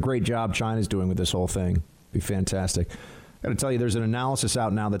tell us what a great job China's doing with this whole thing? It'd be fantastic. I got to tell you, there's an analysis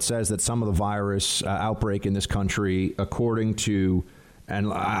out now that says that some of the virus outbreak in this country, according to,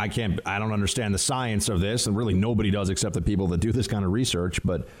 and I don't understand the science of this, and really nobody does except the people that do this kind of research,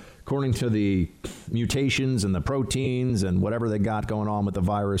 but according to the mutations and the proteins and whatever they got going on with the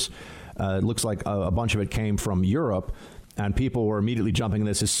virus, it looks like a bunch of it came from Europe, and people were immediately jumping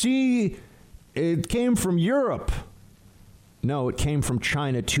this as, see, it came from Europe. No, it came from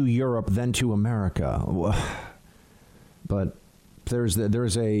China to Europe, then to America. But there's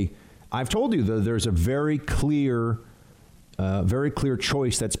I've told you that there's a very clear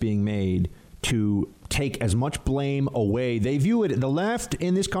choice that's being made to take as much blame away. They view it, the left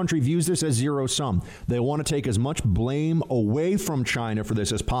in this country views this as zero sum. They want to take as much blame away from China for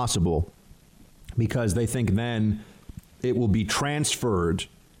this as possible because they think then it will be transferred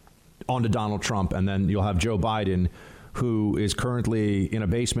onto Donald Trump, and then you'll have Joe Biden, who is currently in a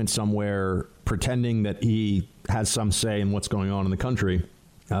basement somewhere pretending that he has some say in what's going on in the country,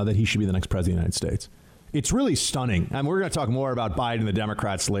 that he should be the next president of the United States. It's really stunning. And we're going to talk more about Biden and the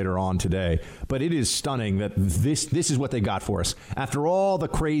Democrats later on today. But it is stunning that this is what they got for us. After all the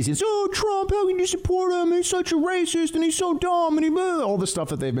craziness, oh, Trump, how can you support him? He's such a racist and he's so dumb and all the stuff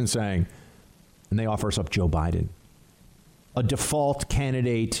that they've been saying. And they offer us up Joe Biden, a default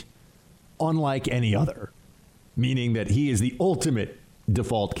candidate unlike any other, meaning that he is the ultimate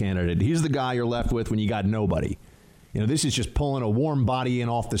default candidate. He's the guy you're left with when you got nobody. You know, this is just pulling a warm body in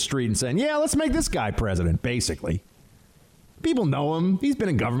off the street and saying, yeah, let's make this guy president, basically. People know him. He's been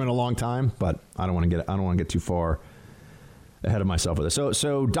in government a long time, but I don't want to get too far ahead of myself with this.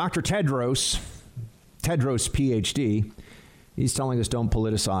 So Dr. Tedros, PhD, he's telling us don't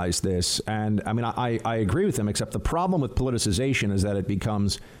politicize this. And I mean, I agree with him, except the problem with politicization is that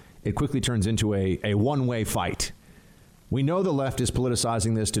it quickly turns into a one-way fight. We know the left is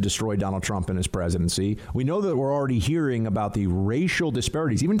politicizing this to destroy Donald Trump and his presidency. We know that we're already hearing about the racial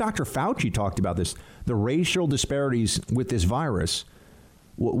disparities. Even Dr. Fauci talked about this, the racial disparities with this virus.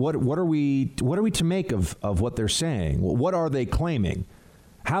 What are we to make of what they're saying? What are they claiming?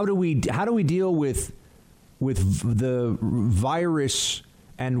 How do we deal with the virus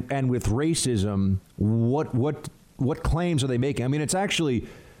and with racism? What claims are they making? I mean,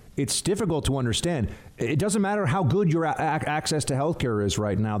 it's difficult to understand. It doesn't matter how good your access to health care is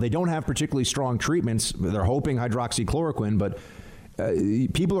right now. They don't have particularly strong treatments. They're hoping hydroxychloroquine, but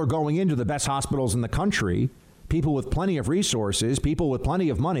people are going into the best hospitals in the country, people with plenty of resources, people with plenty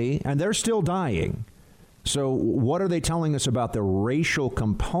of money, and they're still dying. So what are they telling us about the racial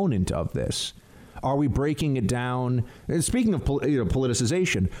component of this? Are we breaking it down? Speaking of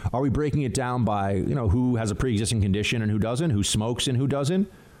politicization, are we breaking it down by who has a pre-existing condition and who doesn't, who smokes and who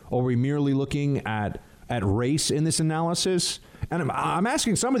doesn't? Or are we merely looking at race in this analysis? And I'm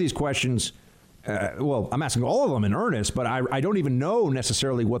asking some of these questions. I'm asking all of them in earnest, but I don't even know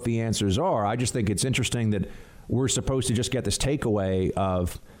necessarily what the answers are. I just think it's interesting that we're supposed to just get this takeaway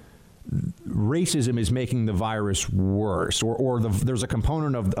of racism is making the virus worse, or there's a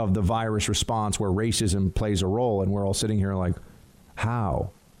component of the virus response where racism plays a role, and we're all sitting here like,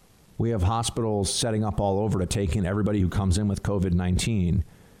 how? We have hospitals setting up all over to take in everybody who comes in with COVID-19.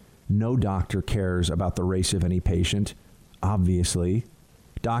 No doctor cares about the race of any patient, obviously.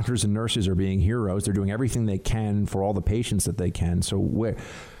 Doctors and nurses are being heroes. They're doing everything they can for all the patients that they can. So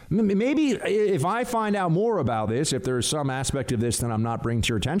maybe if I find out more about this, if there's some aspect of this that I'm not bringing to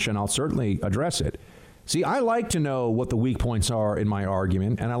your attention, I'll certainly address it. See, I like to know what the weak points are in my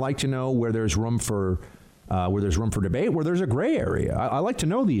argument, and I like to know where there's room for debate, where there's a gray area. I like to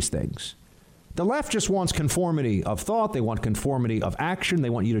know these things. The left just wants conformity of thought. They want conformity of action. They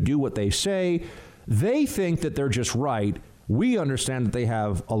want you to do what they say. They think that they're just right. We understand that they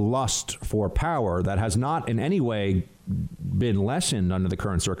have a lust for power that has not in any way been lessened under the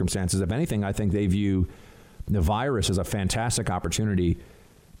current circumstances. If anything, I think they view the virus as a fantastic opportunity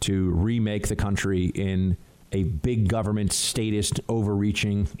to remake the country in a big government, statist,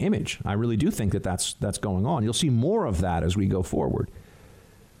 overreaching image. I really do think that that's going on. You'll see more of that as we go forward.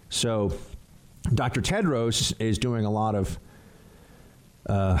 So Dr. Tedros is doing a lot of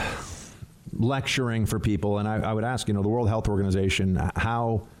lecturing for people, and I would ask, the World Health Organization,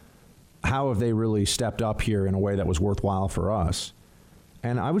 how have they really stepped up here in a way that was worthwhile for us?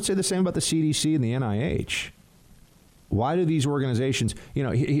 And I would say the same about the CDC and the NIH. Why do these organizations,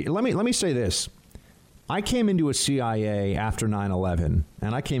 let me say this. I came into a CIA after 9/11,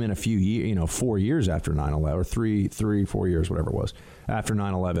 and I came in 4 years after 9/11, or 4 years, whatever it was, after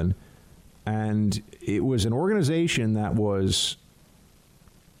 9/11. And it was an organization that was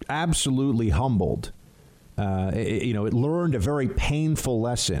absolutely humbled. It learned a very painful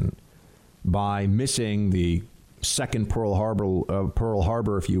lesson by missing the second Pearl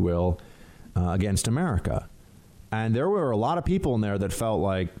Harbor, if you will, against America. And there were a lot of people in there that felt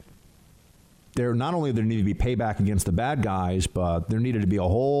like there needed to be payback against the bad guys, but there needed to be a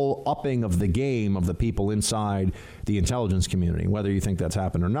whole upping of the game of the people inside the intelligence community. Whether you think that's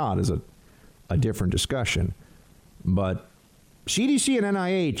happened or not is a different discussion. But CDC and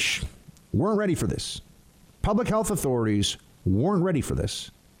NIH weren't ready for this. Public health authorities weren't ready for this.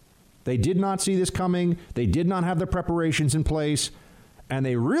 They did not see this coming. They did not have the preparations in place. And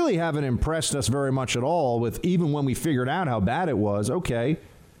they really haven't impressed us very much at all with, even when we figured out how bad it was, okay,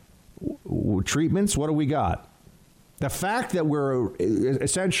 treatments, what do we got? The fact that we're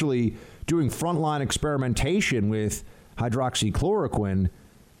essentially doing frontline experimentation with hydroxychloroquine,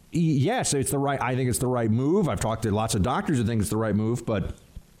 yes, I think it's the right move. I've talked to lots of doctors who think it's the right move, but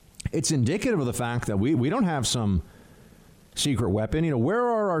it's indicative of the fact that we don't have some secret weapon. Where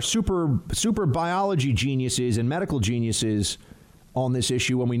are our super biology geniuses and medical geniuses on this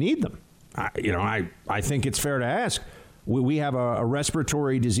issue when we need them? I think it's fair to ask. We have a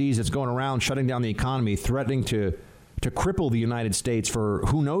respiratory disease that's going around shutting down the economy, threatening to cripple the United States for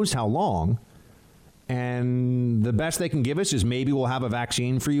who knows how long. And the best they can give us is maybe we'll have a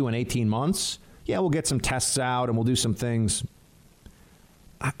vaccine for you in 18 months. Yeah, we'll get some tests out and we'll do some things.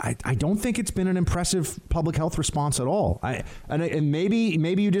 I don't think it's been an impressive public health response at all. And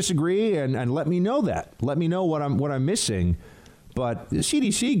maybe you disagree and let me know that. Let me know what I'm missing. But the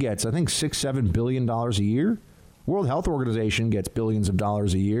CDC gets, I think, $6-7 billion a year. World Health Organization gets billions of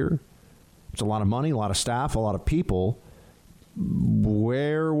dollars a year. It's a lot of money, a lot of staff, a lot of people.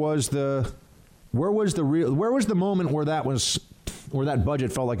 Where was the moment where that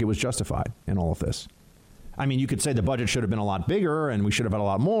budget felt like it was justified in all of this? I mean, you could say the budget should have been a lot bigger and we should have had a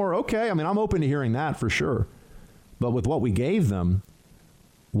lot more. Okay, I mean, I'm open to hearing that for sure. But with what we gave them,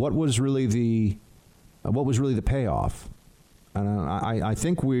 what was really the payoff? And I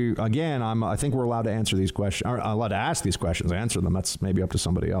think I think we're allowed to answer these questions, or allowed to ask these questions, answer them. That's maybe up to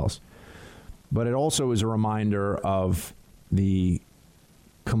somebody else. But it also is a reminder of the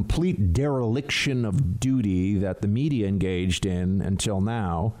complete dereliction of duty that the media engaged in until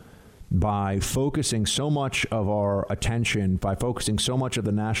now by focusing so much of our attention, by focusing so much of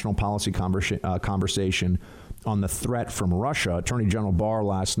the national policy conversation on the threat from Russia. Attorney General Barr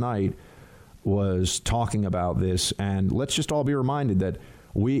last night was talking about this, and let's just all be reminded that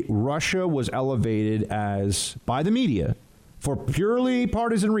Russia was elevated as, by the media, for purely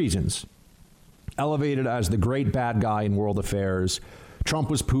partisan reasons, elevated as the great bad guy in world affairs. Trump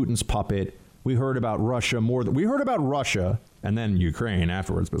was Putin's puppet. We heard about Russia and then Ukraine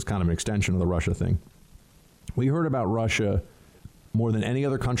afterwards, but it's kind of an extension of the Russia thing. We heard about Russia more than any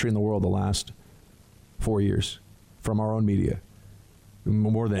other country in the world the last 4 years from our own media.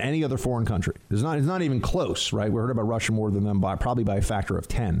 More than any other foreign country. It's not even close, right? We heard about Russia more than them probably by a factor of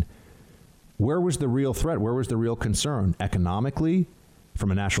 10. Where was the real threat? Where was the real concern? Economically, from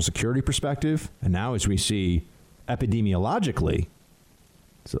a national security perspective, and now as we see epidemiologically,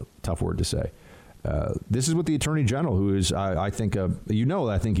 it's a tough word to say. This is what the Attorney General, who is, I think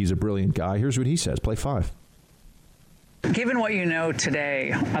he's a brilliant guy. Here's what he says. Play 5. Given what you know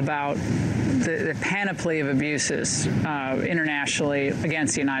today about the panoply of abuses internationally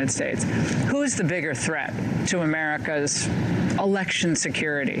against the United States, who is the bigger threat to America's election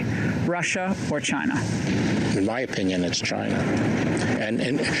security, Russia or China? In my opinion, it's China.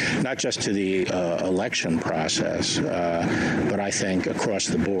 And not just to the election process, but I think across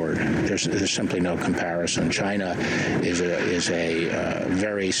the board, there's simply no comparison. China is a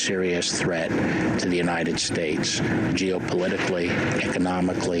very serious threat to the United States, geopolitically,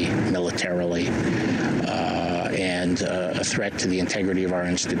 economically, militarily, and a threat to the integrity of our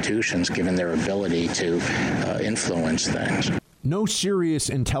institutions, given their ability to influence things. No serious,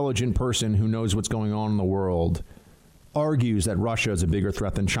 intelligent person who knows what's going on in the world argues that Russia is a bigger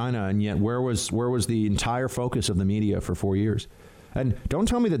threat than China, and yet where was the entire focus of the media for 4 years? And don't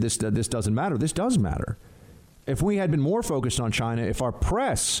tell me that this doesn't matter. This does matter. If we had been more focused on China, if our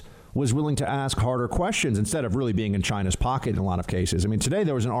press was willing to ask harder questions instead of really being in China's pocket in a lot of cases. I mean, today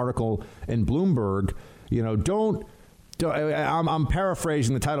there was an article in Bloomberg. I'm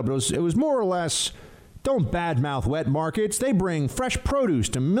paraphrasing the title, but it was more or less, don't badmouth wet markets. They bring fresh produce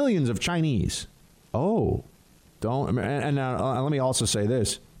to millions of Chinese. Oh, don't. And let me also say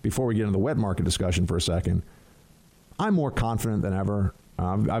this before we get into the wet market discussion for a second. I'm more confident than ever.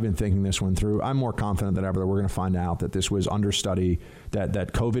 I've been thinking this one through. I'm more confident than ever that we're going to find out that this was understudy, that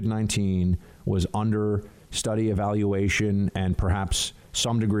COVID-19 was under study, evaluation, and perhaps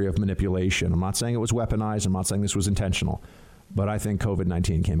some degree of manipulation. I'm not saying it was weaponized. I'm not saying this was intentional. But I think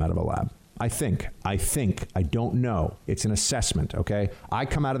COVID-19 came out of a lab. I think, I don't know. It's an assessment, okay? I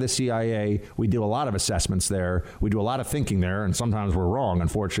come out of the CIA. We do a lot of assessments there. We do a lot of thinking there, and sometimes we're wrong,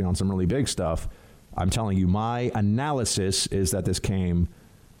 unfortunately, on some really big stuff. I'm telling you, my analysis is that this came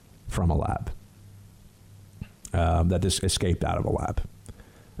from a lab, that this escaped out of a lab.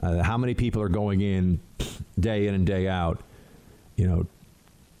 How many people are going in and day out,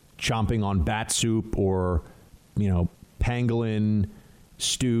 chomping on bat soup or, pangolin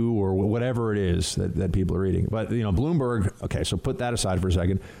stew or whatever it is that people are eating. But, Bloomberg, okay, so put that aside for a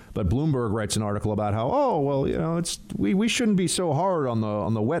second. But Bloomberg writes an article about how, we shouldn't be so hard on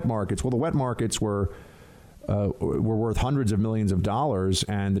the wet markets. Well, the wet markets were worth hundreds of millions of dollars,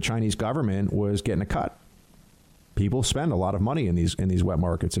 and the Chinese government was getting a cut. People spend a lot of money in these wet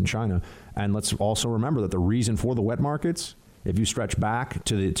markets in China. And let's also remember that the reason for the wet markets, if you stretch back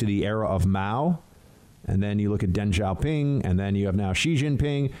to the era of Mao, and then you look at Deng Xiaoping, and then you have now Xi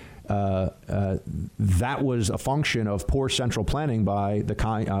Jinping, that was a function of poor central planning by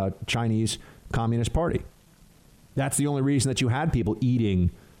the Chinese Communist Party. That's the only reason that you had people eating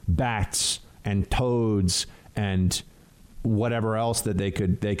bats and toads and whatever else that they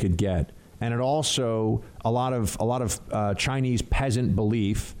could get. And it also a lot of Chinese peasant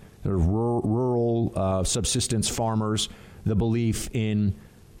belief, rural subsistence farmers, the belief in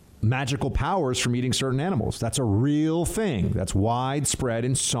magical powers from eating certain animals. That's a real thing. That's widespread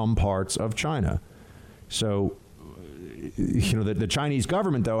in some parts of China. So, the Chinese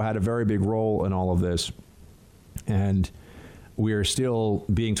government, though, had a very big role in all of this. And we are still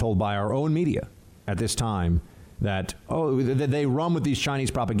being told by our own media at this time that, they run with these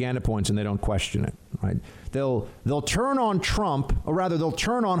Chinese propaganda points and they don't question it, right? They'll turn on Trump, or rather they'll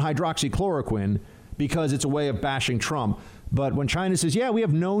turn on hydroxychloroquine because it's a way of bashing Trump. But when China says, we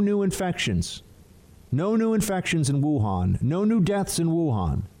have no new infections in Wuhan, no new deaths in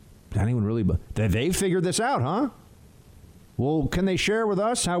Wuhan, did anyone really? They figured this out, huh? Well, can they share with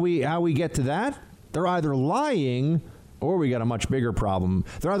us how we get to that? They're either lying, or we got a much bigger problem.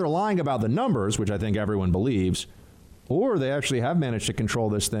 They're either lying about the numbers, which I think everyone believes, or they actually have managed to control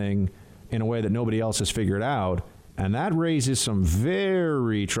this thing in a way that nobody else has figured out. And that raises some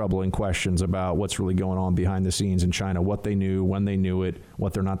very troubling questions about what's really going on behind the scenes in China, what they knew, when they knew it,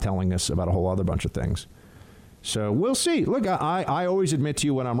 what they're not telling us about a whole other bunch of things. So we'll see. Look, I always admit to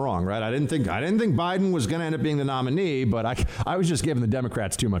you when I'm wrong, right? I didn't think Biden was going to end up being the nominee, but I was just giving the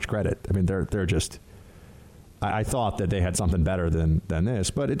Democrats too much credit. I mean, they're just. I thought that they had something better than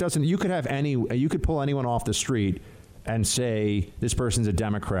this, but it doesn't. You could pull anyone off the street and say this person's a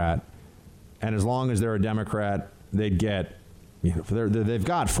Democrat, and as long as they're a Democrat, they'd get, they've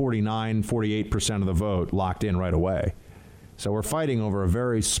got 48% of the vote locked in right away. So we're fighting over a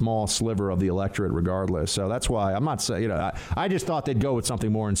very small sliver of the electorate regardless. So that's why I'm not saying, I just thought they'd go with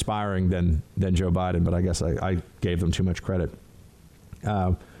something more inspiring than Joe Biden, but I guess I gave them too much credit.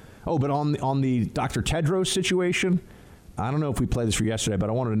 Oh, but on the Dr. Tedros situation, I don't know if we played this for yesterday, but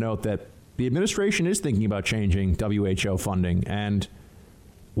I wanted to note that the administration is thinking about changing WHO funding. And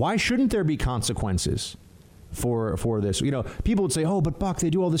why shouldn't there be consequences for this? You know, people would say, oh, but Buck, they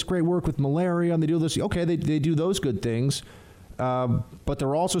do all this great work with malaria and they do this. Okay, they do those good things. But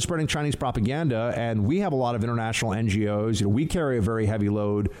they're also spreading Chinese propaganda, and we have a lot of international NGOs. You know, we carry a very heavy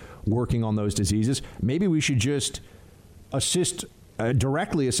load working on those diseases. Maybe we should just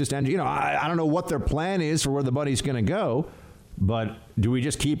directly assist NGOs. You know, I don't know what their plan is for where the money's going to go, but do we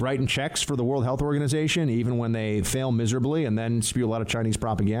just keep writing checks for the World Health Organization even when they fail miserably and then spew a lot of Chinese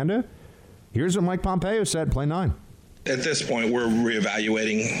propaganda? Here's what Mike Pompeo said, play 9. At this point, we're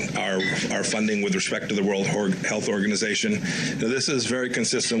reevaluating our funding with respect to the World Health Organization. Now, this is very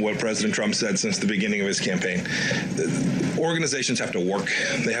consistent with what President Trump said since the beginning of his campaign. Organizations have to work.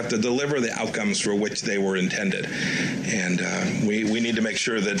 They have to deliver the outcomes for which they were intended. And we need to make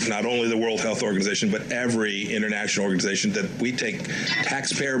sure that not only the World Health Organization, but every international organization, that we take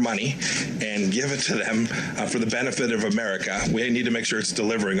taxpayer money and give it to them for the benefit of America. We need to make sure it's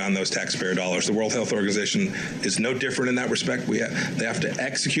delivering on those taxpayer dollars. The World Health Organization is no different in that respect. They have to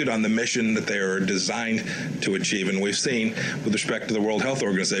execute on the mission that they are designed to achieve. And we've seen, with respect to the World Health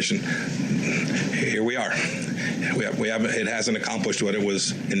Organization, here we are. It hasn't accomplished what it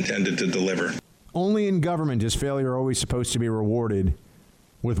was intended to deliver. Only in government is failure always supposed to be rewarded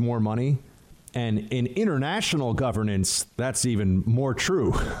with more money. And in international governance, that's even more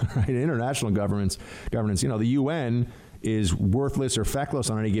true. Right? In international governance, you know, the UN is worthless or feckless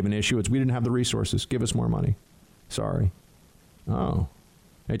on any given issue. It's we didn't have the resources. Give us more money. Sorry. Oh,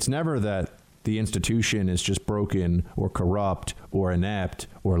 it's never that the institution is just broken or corrupt or inept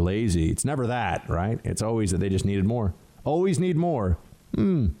or lazy. It's never that, right? It's always that they just needed more. Always need more.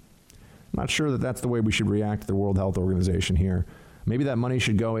 Not sure that that's the way we should react to the World Health Organization here. Maybe that money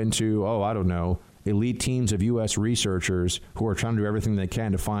should go into, I don't know, elite teams of U.S. researchers who are trying to do everything they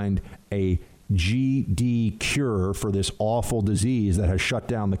can to find a GD cure for this awful disease that has shut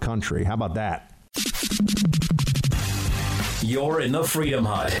down the country. How about that? You're in the Freedom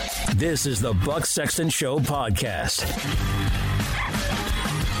Hut. This is the Buck Sexton Show podcast.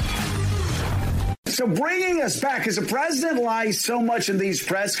 So bringing us back, because the president lies so much in these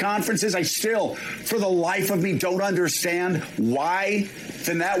press conferences, I still, for the life of me, don't understand why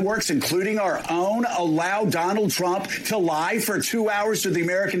the networks, including our own, allow Donald Trump to lie for 2 hours to the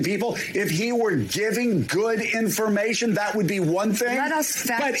American people. If he were giving good information, that would be one thing. Let us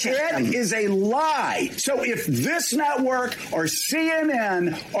fact check them. But it is a lie. So if this network or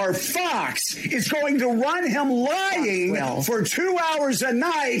CNN or Fox is going to run him lying for 2 hours a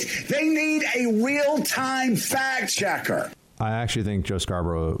night, they need a real-time fact checker. I actually think Joe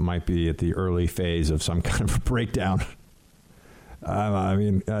Scarborough might be at the early phase of some kind of breakdown.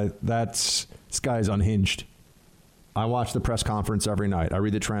 This guy's unhinged. I watch the press conference every night. I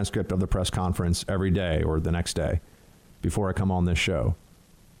read the transcript of the press conference every day or the next day before I come on this show.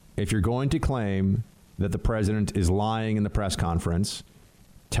 If you're going to claim that the president is lying in the press conference,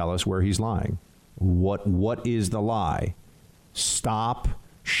 tell us where he's lying. What is the lie? Stop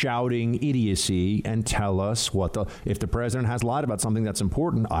shouting idiocy and tell us if the president has lied about something that's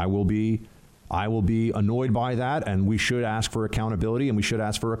important. I will be annoyed by that, and we should ask for accountability, and we should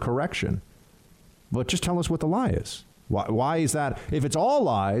ask for a correction. But just tell us what the lie is. Why is that? If it's all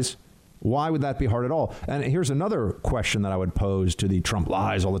lies, why would that be hard at all? And here's another question that I would pose to the Trump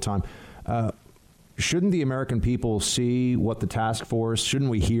lies all the time. Shouldn't the American people see what the task force, shouldn't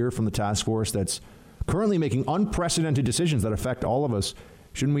we hear from the task force that's currently making unprecedented decisions that affect all of us?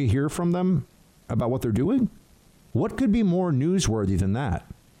 Shouldn't we hear from them about what they're doing? What could be more newsworthy than that?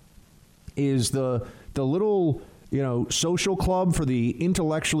 Is the little, social club for the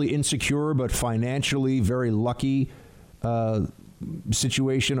intellectually insecure but financially very lucky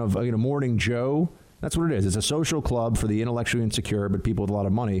situation of Morning Joe? That's what it is. It's a social club for the intellectually insecure but people with a lot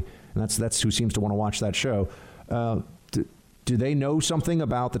of money, and that's who seems to want to watch that show. Do they know something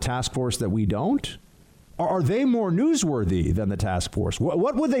about the task force that we don't? Are they more newsworthy than the task force?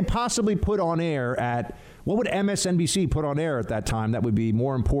 What would they possibly put on air what would MSNBC put on air at that time that would be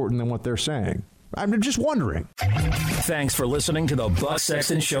more important than what they're saying? I'm just wondering. Thanks for listening to the Buck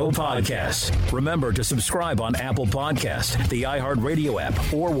Sexton Show podcast. Remember to subscribe on Apple Podcast, the iHeartRadio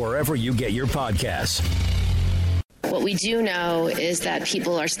app, or wherever you get your podcasts. What we do know is that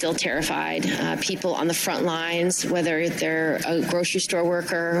people are still terrified. People on the front lines, whether they're a grocery store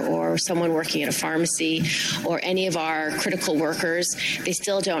worker or someone working at a pharmacy or any of our critical workers, they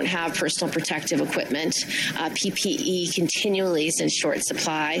still don't have personal protective equipment. PPE continually is in short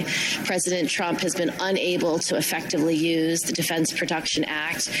supply. President Trump has been unable to effectively use the Defense Production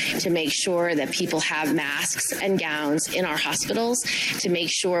Act to make sure that people have masks and gowns in our hospitals, to make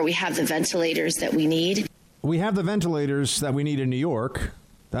sure we have the ventilators that we need. We have the ventilators that we need in New York.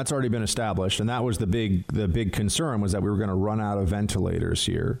 That's already been established, and that was the big concern, was that we were going to run out of ventilators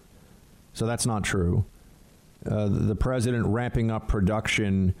here. So that's not true. The president ramping up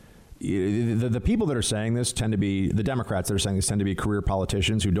production. The people that are saying this tend to be, the Democrats that are saying this tend to be career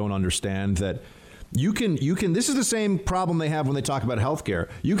politicians who don't understand that you can, this is the same problem they have when they talk about health care.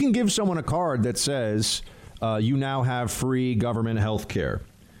 You can give someone a card that says you now have free government health care.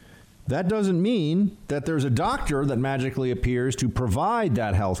 That doesn't mean that there's a doctor that magically appears to provide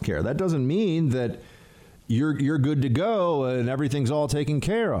that health care. That doesn't mean that you're good to go and everything's all taken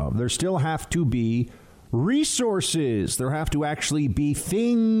care of. There still have to be resources. There have to actually be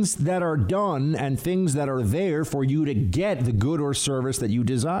things that are done and things that are there for you to get the good or service that you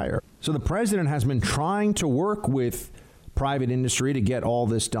desire. So the president has been trying to work with private industry to get all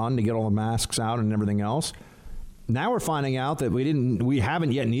this done, to get all the masks out and everything else. Now we're finding out that we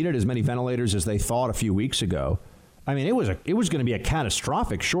haven't yet needed as many ventilators as they thought a few weeks ago. I mean, it was going to be a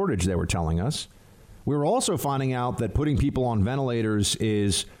catastrophic shortage, they were telling us. We were also finding out that putting people on ventilators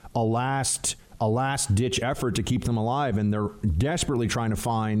is a last-ditch effort to keep them alive, and they're desperately trying to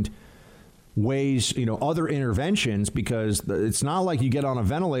find ways, other interventions, because it's not like you get on a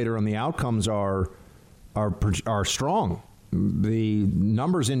ventilator and the outcomes are strong. The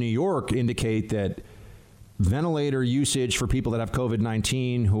numbers in New York indicate that ventilator usage for people that have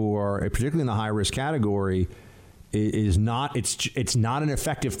COVID-19 who are particularly in the high-risk category is not, it's not an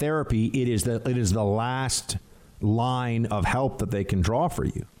effective therapy. It is the last line of help that they can draw for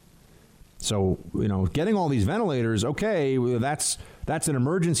you. So, getting all these ventilators, okay, that's an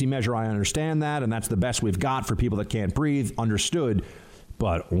emergency measure. I understand that, and that's the best we've got for people that can't breathe. Understood.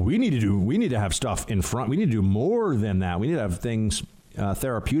 But we need to have stuff in front. We need to do more than that. We need to have things,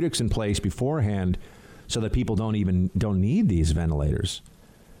 therapeutics in place beforehand, so that people don't need these ventilators.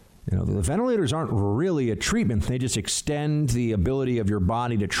 The ventilators aren't really a treatment. They just extend the ability of your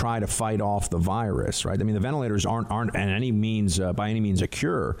body to try to fight off the virus, right? I mean, the ventilators aren't by any means a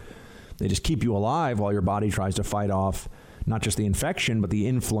cure. They just keep you alive while your body tries to fight off not just the infection, but the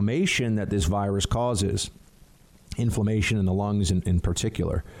inflammation that this virus causes. Inflammation in the lungs in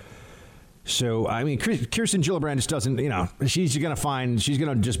particular. So, I mean, Kirsten Gillibrand just doesn't, she's going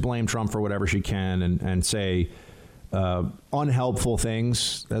to just blame Trump for whatever she can and say unhelpful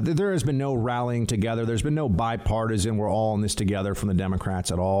things. There has been no rallying together. There's been no bipartisan. We're all in this together from the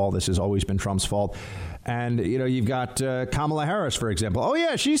Democrats at all. This has always been Trump's fault. And, you've got Kamala Harris, for example. Oh,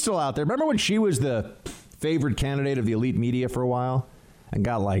 yeah, she's still out there. Remember when she was the favored candidate of the elite media for a while and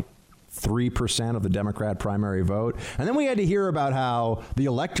got 3% of the Democrat primary vote? And then we had to hear about how the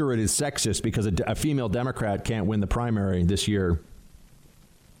electorate is sexist because a female Democrat can't win the primary this year.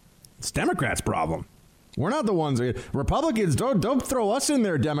 It's Democrats' problem. We're not the ones. Republicans, don't throw us in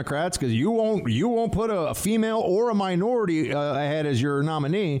there, Democrats, because you won't put a female or a minority ahead as your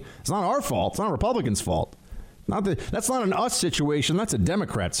nominee. It's not our fault. It's not Republicans' fault. That's not an us situation. That's a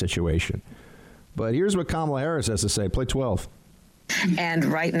Democrat situation. But here's what Kamala Harris has to say. Play 12. And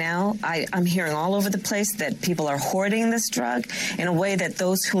right now, I'm hearing all over the place that people are hoarding this drug in a way that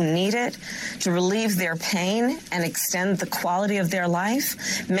those who need it to relieve their pain and extend the quality of their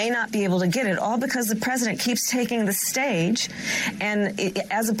life may not be able to get it, all because the president keeps taking the stage. And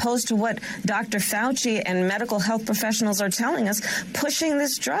as opposed to what Dr. Fauci and medical health professionals are telling us, pushing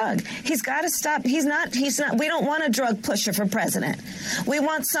this drug. He's got to stop. He's not. We don't want a drug pusher for president. We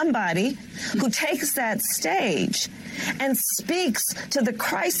want somebody who takes that stage and speaks to the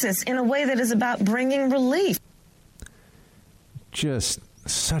crisis in a way that is about bringing relief. Just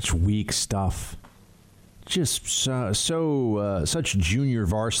such weak stuff. Just such junior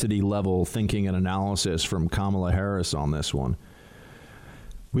varsity level thinking and analysis from Kamala Harris on this one.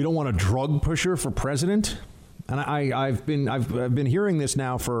 We don't want a drug pusher for president. And I've been hearing this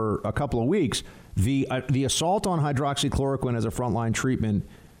now for a couple of weeks. The assault on hydroxychloroquine as a frontline treatment.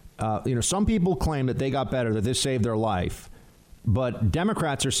 Some people claim that they got better, that this saved their life. But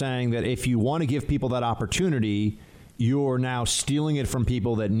Democrats are saying that if you want to give people that opportunity, you're now stealing it from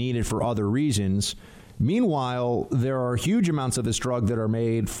people that need it for other reasons. Meanwhile, there are huge amounts of this drug that are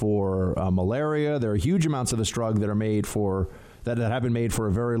made for malaria. There are huge amounts of this drug that are made that have been made for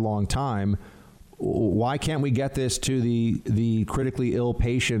a very long time. why can't we get this to the critically ill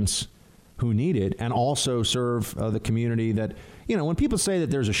patients who need it and also serve the community that, when people say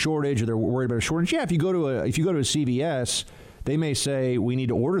that there's a shortage or they're worried about a shortage, if you go to a CVS, they may say, we need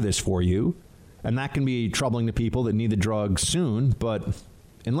to order this for you. And that can be troubling to people that need the drug soon. But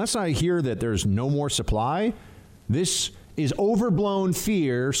unless I hear that there's no more supply, this is overblown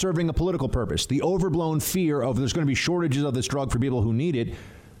fear serving a political purpose. The overblown fear of there's going to be shortages of this drug for people who need it.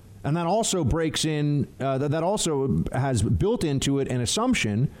 And that also breaks in, that also has built into it an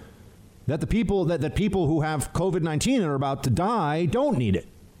assumption that the people that people who have COVID-19 and are about to die don't need it,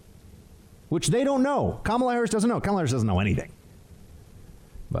 which they don't know. Kamala Harris doesn't know. Kamala Harris doesn't know anything.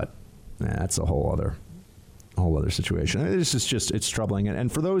 But that's a whole other situation. It's troubling.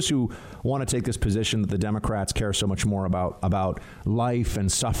 And for those who want to take this position that the Democrats care so much more about life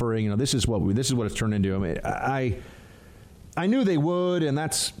and suffering, this is what it's turned into. I mean, I knew they would, and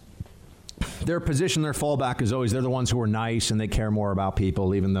that's their position. Their fallback is always they're the ones who are nice and they care more about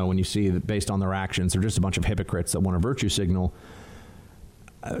people, even though when you see that based on their actions, they're just a bunch of hypocrites that want a virtue signal.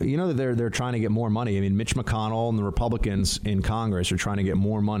 That they're trying to get more money. I mean, Mitch McConnell and the Republicans in Congress are trying to get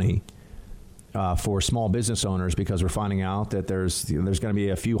more money for small business owners because we're finding out that there's going to be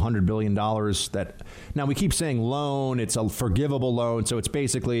a few $100 billion that now we keep saying loan. It's a forgivable loan. So it's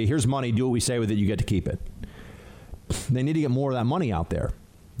basically here's money. Do what we say with it. You get to keep it. They need to get more of that money out there.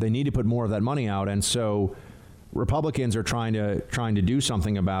 They need to put more of that money out. And so Republicans are trying to do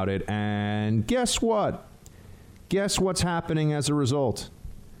something about it. And guess what? Guess what's happening as a result?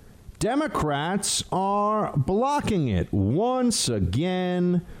 Democrats are blocking it once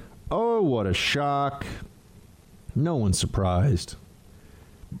again. Oh, what a shock. No one's surprised.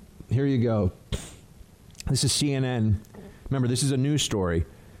 Here you go. This is CNN. Remember, this is a news story.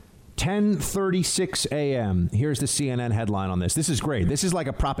 10:36 a.m. Here's the CNN headline on this. This is great. This is like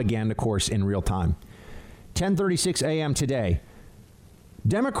a propaganda course in real time. 10:36 a.m. today.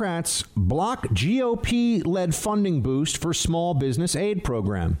 Democrats block GOP-led funding boost for small business aid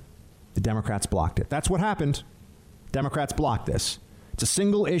program. The Democrats blocked it. That's what happened. Democrats blocked this. It's a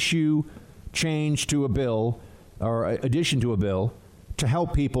single issue change to a bill or addition to a bill to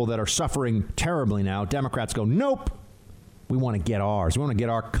help people that are suffering terribly now. Democrats go, nope. We want to get ours. We want to get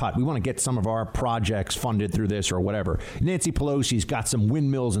our cut. We want to get some of our projects funded through this or whatever. Nancy Pelosi's got some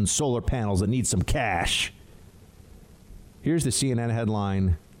windmills and solar panels that need some cash. Here's the CNN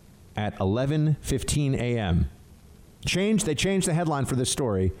headline at 11:15 a.m. They changed the headline for this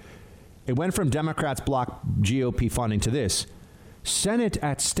story. It went from Democrats block GOP funding to this. Senate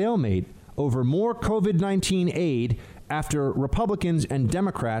at stalemate over more COVID-19 aid after Republicans and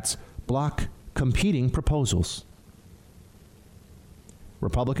Democrats block competing proposals.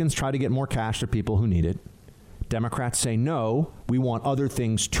 Republicans try to get more cash to people who need it. Democrats say, no, we want other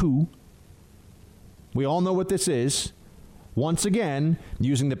things too. We all know what this is. Once again,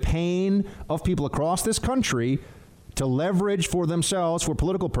 using the pain of people across this country to leverage for themselves for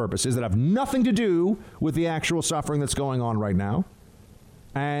political purposes that have nothing to do with the actual suffering that's going on right now.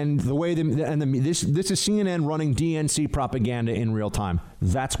 And the way this is CNN running DNC propaganda in real time.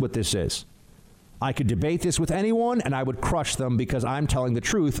 That's what this is. I could debate this with anyone and I would crush them because I'm telling the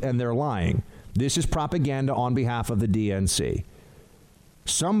truth and they're lying. This is propaganda on behalf of the DNC.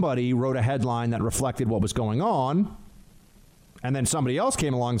 Somebody wrote a headline that reflected what was going on, and then somebody else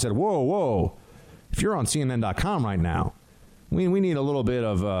came along and said, whoa, if you're on CNN.com right now, we need a little bit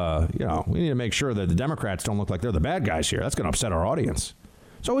of, we need to make sure that the Democrats don't look like they're the bad guys here. That's going to upset our audience.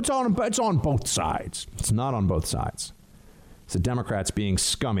 So it's on both sides. It's not on both sides. It's the Democrats being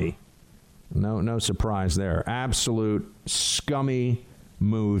scummy. No surprise there. Absolute scummy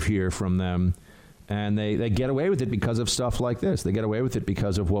move here from them. And they get away with it because of stuff like this. They get away with it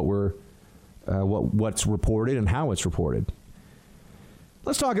because of what's reported and how it's reported.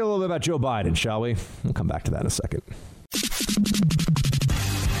 Let's talk a little bit about Joe Biden, shall we? We'll come back to that in a second.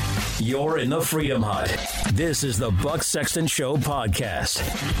 You're in the Freedom Hut. This is the Buck Sexton Show podcast.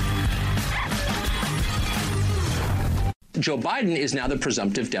 Joe Biden is now the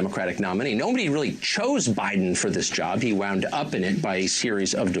presumptive Democratic nominee. Nobody really chose Biden for this job. He wound up in it by a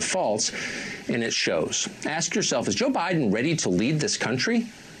series of defaults, and it shows. Ask yourself, is Joe Biden ready to lead this country?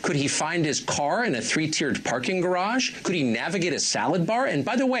 Could he find his car in a 3-tiered parking garage? Could he navigate a salad bar? And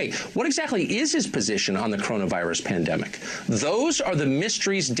by the way, what exactly is his position on the coronavirus pandemic? Those are the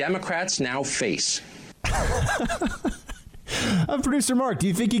mysteries Democrats now face. Producer Mark, do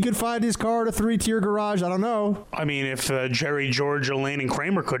you think he could find his car at a 3-tier garage? I don't know. I mean, if Jerry, George, Elaine, and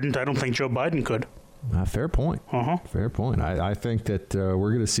Kramer couldn't, I don't think Joe Biden could. Fair point. Fair point. I think that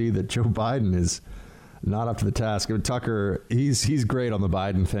we're going to see that Joe Biden is Not up to the task. Tucker, he's great on the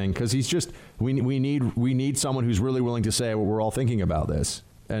Biden thing because he's just we need someone who's really willing to say what we're all thinking about this.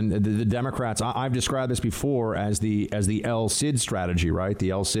 And the Democrats, I've described this before as the El Cid strategy, right? The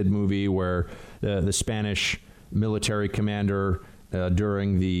El Cid movie where the Spanish military commander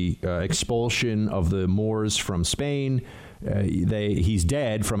during the expulsion of the Moors from Spain, he's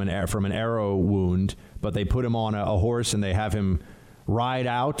dead from an arrow wound, but they put him on a horse and they have him ride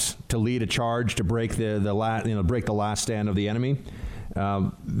out to lead a charge to break the last stand of the enemy.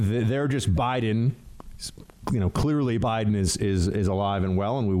 They're just Biden. Clearly Biden is alive and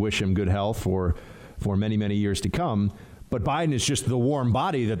well, and we wish him good health for many, many years to come. But Biden is just the warm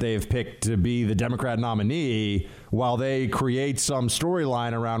body that they have picked to be the Democrat nominee while they create some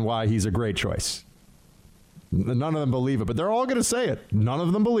storyline around why he's a great choice. None of them believe it, but they're all going to say it. None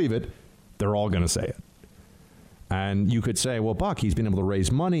of them believe it. They're all going to say it. And you could say, well, Buck, he's been able to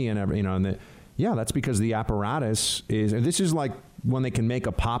raise money and that's because the apparatus this is like when they can make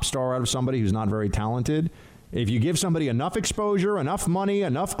a pop star out of somebody who's not very talented. If you give somebody enough exposure, enough money,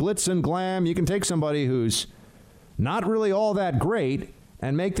 enough glitz and glam, you can take somebody who's not really all that great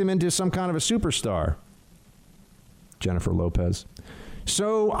and make them into some kind of a superstar. Jennifer Lopez.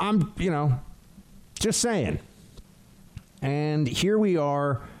 So I'm, just saying. And here we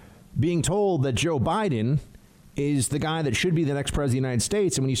are being told that Joe Biden is the guy that should be the next president of the United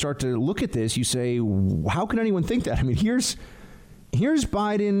States. And when you start to look at this, you say, how can anyone think that? I mean, here's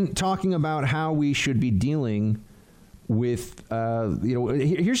Biden talking about how we should be dealing with,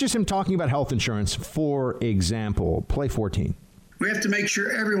 here's just him talking about health insurance, for example. Play 14. We have to make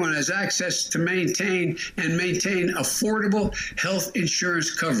sure everyone has access to maintain affordable health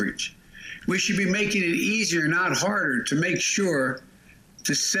insurance coverage. We should be making it easier, not harder, to make sure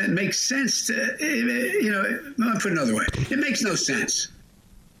make sense to, I'll put it another way. It makes no sense.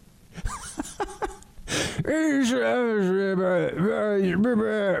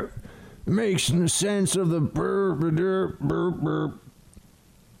 Makes sense of the burp.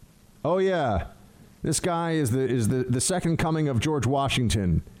 Oh yeah, this guy is the second coming of George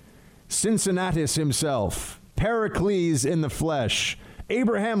Washington, Cincinnatus himself, Pericles in the flesh,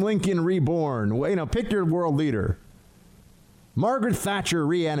 Abraham Lincoln reborn. Pick your world leader. Margaret Thatcher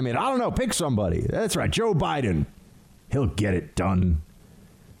reanimated. I don't know. Pick somebody. That's right. Joe Biden. He'll get it done.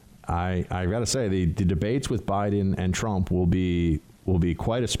 I got to say, the debates with Biden and Trump will be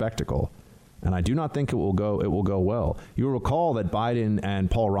quite a spectacle. And I do not think it will go well. You'll recall that Biden and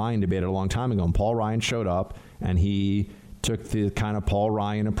Paul Ryan debated a long time ago. And Paul Ryan showed up and he took the kind of Paul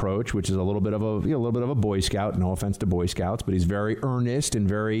Ryan approach, which is a little bit of a Boy Scout. No offense to Boy Scouts, but he's very earnest and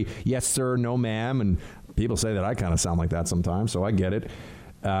very yes, sir, no, ma'am. And people say that I kind of sound like that sometimes, so I get it.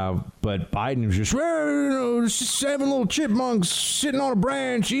 But Biden was just, 7 little chipmunks sitting on a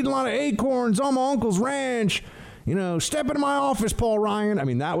branch, eating a lot of acorns on my uncle's ranch. Step into my office, Paul Ryan. I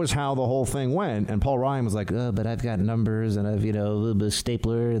mean, that was how the whole thing went. And Paul Ryan was like, but I've got numbers and I've, a little bit of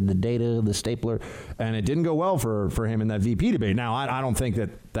stapler and the data, the stapler. And it didn't go well for him in that VP debate. Now, I don't think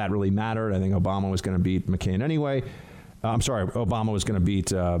that really mattered. I think Obama was going to beat McCain anyway. Obama was going to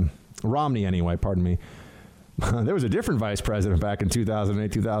beat Romney anyway, pardon me. There was a different vice president back in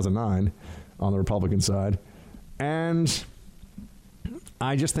 2008, 2009 on the Republican side. And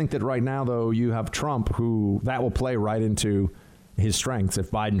I just think that right now, though, you have Trump, who that will play right into his strengths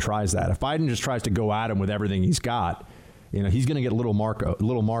if Biden tries that. If Biden just tries to go at him with everything he's got, he's going to get little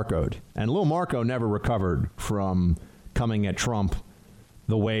Marco'd. And little Marco never recovered from coming at Trump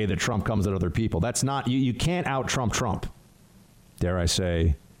the way that Trump comes at other people. That's not, you can't out Trump. Dare I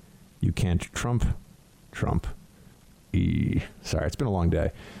say, you can't Trump. Sorry, it's been a long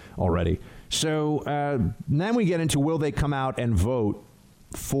day already. So then we get into, will they come out and vote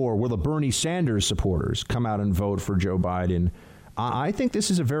will the Bernie Sanders supporters come out and vote for Joe Biden? I think this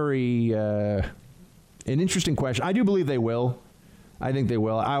is a very an interesting question. I do believe they will. I think they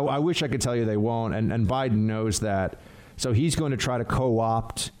will. I wish I could tell you they won't. And Biden knows that. So he's going to try to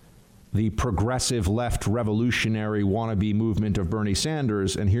co-opt the progressive left revolutionary wannabe movement of Bernie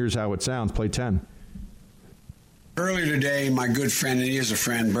Sanders. And here's how it sounds. Play 10. Earlier today, my good friend, and he is a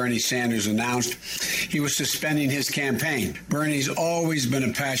friend, Bernie Sanders, announced he was suspending his campaign. Bernie's always been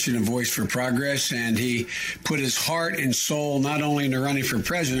a passionate voice for progress, and he put his heart and soul not only into running for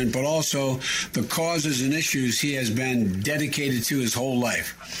president, but also the causes and issues he has been dedicated to his whole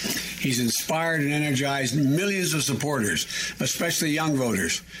life. He's inspired and energized millions of supporters, especially young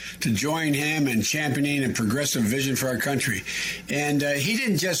voters, to join him in championing a progressive vision for our country. And he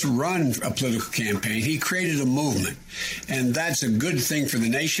didn't just run a political campaign. He created a movement. And that's a good thing for the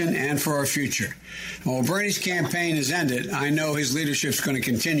nation and for our future. While Bernie's campaign has ended, I know his leadership is going to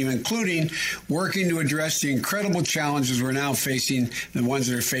continue, including working to address the incredible challenges we're now facing, the ones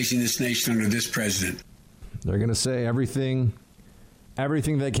that are facing this nation under this president. They're going to say everything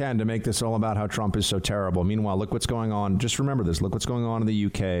they can to make this all about how Trump is so terrible. Meanwhile, look what's going on. Just remember this. Look what's going on in the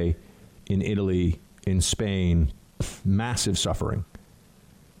UK, in Italy, in Spain. Massive suffering.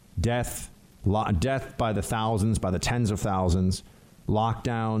 Death by the thousands, by the tens of thousands.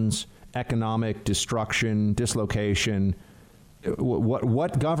 Lockdowns, economic destruction, dislocation.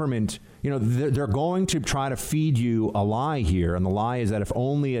 What government, they're going to try to feed you a lie here. And the lie is that if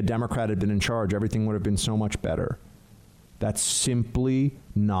only a Democrat had been in charge, everything would have been so much better. That's simply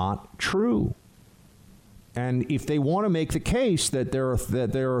not true. And if they want to make the case that there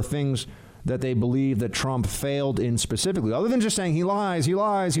are things that they believe that Trump failed in specifically, other than just saying he lies.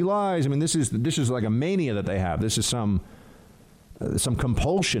 I mean, this is like a mania that they have. This is some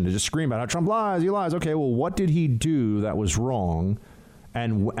compulsion to just scream about how Trump lies. He lies. Okay, well, what did he do that was wrong?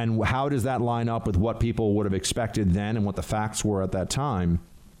 And how does that line up with what people would have expected then and what the facts were at that time?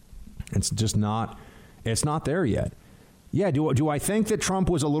 It's just not. It's not there yet. Yeah, do I think that Trump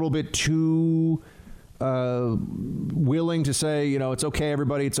was a little bit too willing to say, it's okay,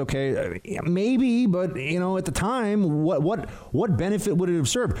 everybody, it's okay? Maybe, but, at the time, what benefit would it have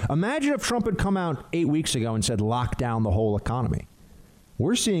served? Imagine if Trump had come out 8 weeks ago and said, lock down the whole economy.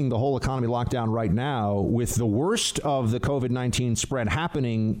 We're seeing the whole economy locked down right now with the worst of the COVID-19 spread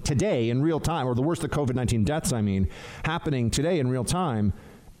happening today in real time, or the worst of the COVID-19 deaths, happening today in real time.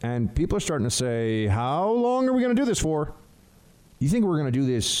 And people are starting to say, how long are we going to do this for? You think we're going to do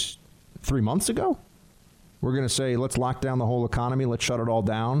this 3 months ago? We're going to say, let's lock down the whole economy. Let's shut it all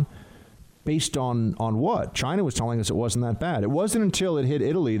down. Based on what? China was telling us it wasn't that bad. It wasn't until it hit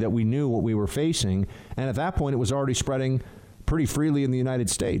Italy that we knew what we were facing. And at that point, it was already spreading pretty freely in the United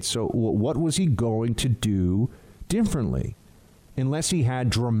States. So what was he going to do differently? Unless he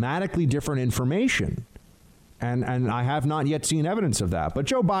had dramatically different information. And I have not yet seen evidence of that. But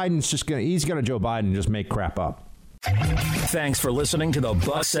Joe Biden's he's going to Joe Biden just make crap up. Thanks for listening to the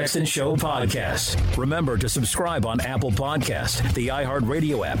Buck Sexton Show podcast. Remember to subscribe on Apple Podcast, the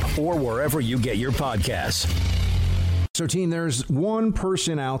iHeartRadio app, or wherever you get your podcasts. So, team, there's one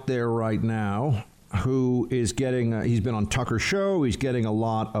person out there right now who is getting, he's been on Tucker's show. He's getting a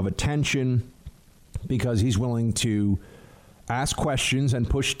lot of attention because he's willing to ask questions and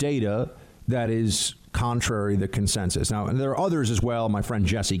push data that is contrary to the consensus. Now, there are others as well. My friend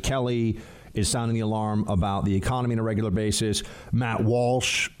Jesse Kelly is sounding the alarm about the economy on a regular basis. Matt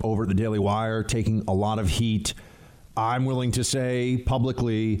Walsh over at the Daily Wire taking a lot of heat. I'm willing to say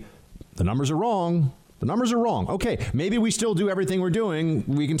publicly, the numbers are wrong. The numbers are wrong. Okay, maybe we still do everything we're doing.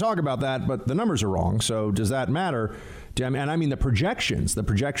 We can talk about that, but the numbers are wrong. So does that matter? And I mean the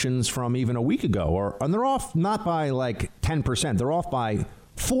projections from even a week ago, and they're off not by like 10%. They're off by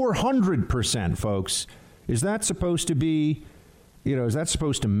 400%, folks. Is that supposed to be, is that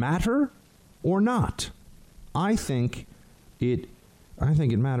supposed to matter or not? I think it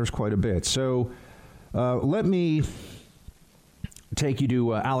matters quite a bit. So let me take you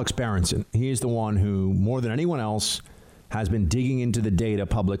to Alex Berenson. He is the one who, more than anyone else, has been digging into the data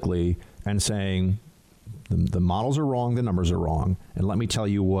publicly and saying the models are wrong, the numbers are wrong. And let me tell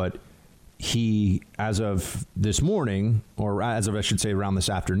you what he, as of this morning, or as of, I should say, around this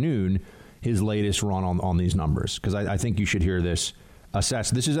afternoon, his latest run on these numbers, because I think you should hear this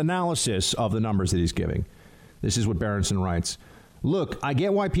assess. This is analysis of the numbers that he's giving. This is what Berenson writes. Look, I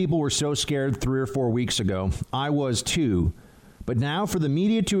get why people were so scared 3 or 4 weeks ago. I was too. But now for the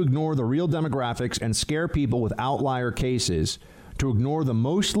media to ignore the real demographics and scare people with outlier cases, to ignore the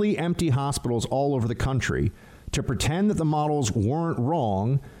mostly empty hospitals all over the country, to pretend that the models weren't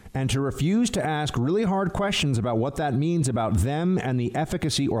wrong, and to refuse to ask really hard questions about what that means about them and the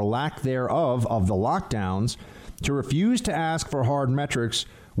efficacy or lack thereof of the lockdowns, to refuse to ask for hard metrics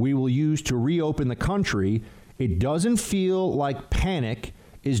we will use to reopen the country, it doesn't feel like panic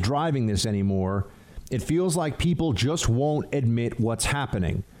is driving this anymore. It feels like people just won't admit what's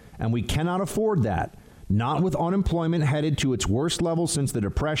happening. And we cannot afford that. Not with unemployment headed to its worst level since the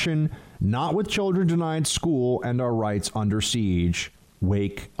Depression. Not with children denied school and our rights under siege.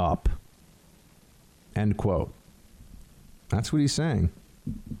 Wake up. End quote. That's what he's saying.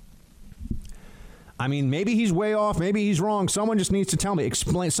 I mean, maybe he's way off. Maybe he's wrong. Someone just needs to tell me.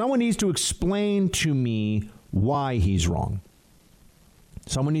 Someone needs to explain to me why he's wrong.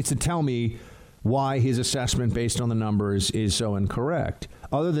 Someone needs to tell me why his assessment based on the numbers is so incorrect.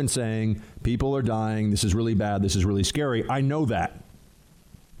 Other than saying, people are dying, this is really bad, this is really scary. I know that.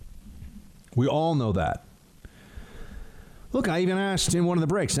 We all know that. Look, I even asked in one of the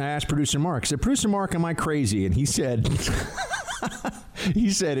breaks, I asked producer Mark, I said, producer Mark, am I crazy? And he said,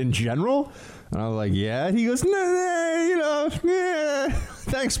 in general? And I was like, yeah. He goes, no,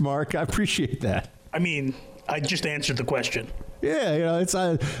 thanks, Mark. I appreciate that. I mean, I just answered the question. Yeah, it's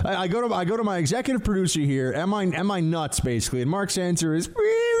I go to my executive producer here. Am I nuts, basically? And Mark's answer is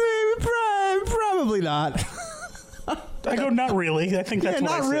probably not. I go, not really. I think that's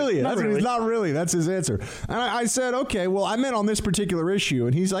what not I really. said. Not really. That's his answer. And I said, okay, well, I meant on this particular issue.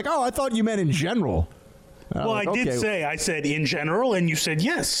 And he's like, oh, I thought you meant in general. Well, I did say, I said in general, and you said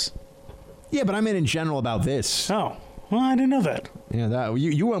yes. Yeah, but I meant in general about this. Oh, well, I didn't know that. Yeah, that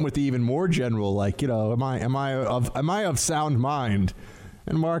you went with the even more general, like, am I of sound mind?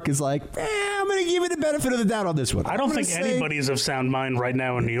 And Mark is like, I'm going to give you the benefit of the doubt on this one. I don't think anybody's of sound mind right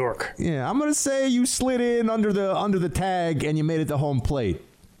now in New York. Yeah, I'm going to say you slid in under the tag and you made it to home plate.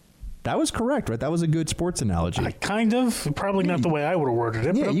 That was correct, right? That was a good sports analogy. Kind of. Probably not the way I would have worded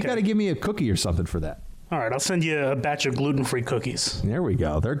it. Yeah, but okay. You got to give me a cookie or something for that. All right, I'll send you a batch of gluten-free cookies. There we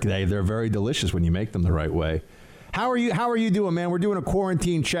go. They're very delicious when you make them the right way. How are you doing, man? We're doing a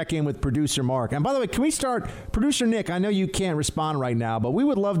quarantine check-in with producer Mark. And by the way, can we start, producer Nick? I know you can't respond right now, but we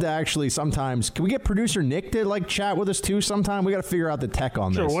would love to actually sometimes. Can we get producer Nick to chat with us too sometime? We got to figure out the tech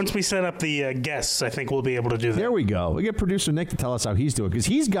on this. Sure. Once we set up the guests, I think we'll be able to do that. There we go. We get producer Nick to tell us how he's doing because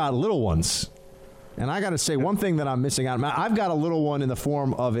he's got little ones. And I got to say one thing that I'm missing out. I've got a little one in the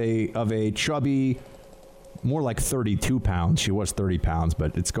form of a chubby. More like 32 pounds. She was 30 pounds,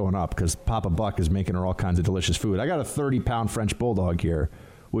 but it's going up because Papa Buck is making her all kinds of delicious food. I got a 30-pound French Bulldog here,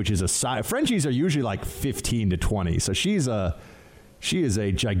 which is a size. Frenchies are usually like 15 to 20, so she is a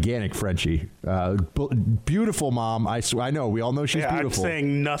gigantic Frenchie. Beautiful mom. I know. We all know she's beautiful. I'm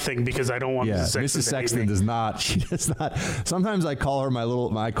saying nothing because I don't want Mrs. Sexton Mrs. Sexton does not. She does not. Sometimes I call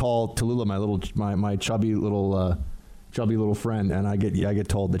her I call Tallulah my chubby little friend, and I get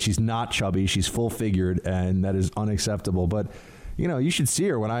told that she's not chubby, she's full figured, and that is unacceptable. But you should see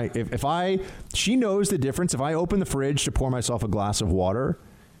her when she knows the difference. If I open the fridge to pour myself a glass of water,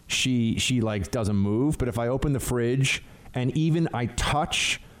 she doesn't move. But if I open the fridge and even I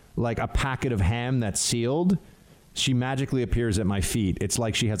touch like a packet of ham that's sealed, she magically appears at my feet. It's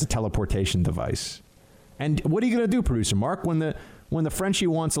like she has a teleportation device. And what are you going to do, producer Mark, when the Frenchie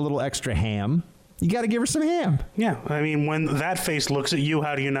wants a little extra ham? You got to give her some ham. Yeah, I mean, when that face looks at you,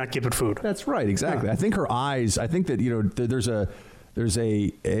 how do you not give it food? That's right, exactly. Yeah. I think her eyes. I think that there's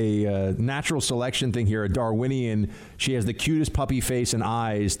a natural selection thing here, a Darwinian. She has the cutest puppy face and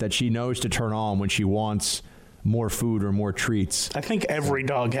eyes that she knows to turn on when she wants more food or more treats. I think every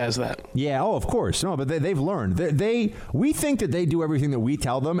dog has that. Yeah. Oh, of course. No, but they've learned. We think that they do everything that we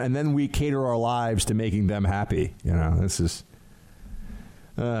tell them, and then we cater our lives to making them happy. This is.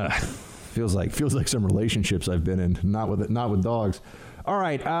 Feels like some relationships I've been in, not with dogs. All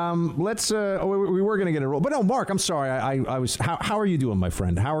right, let's. We were going to get a roll, but no, Mark. I'm sorry. I was. How are you doing, my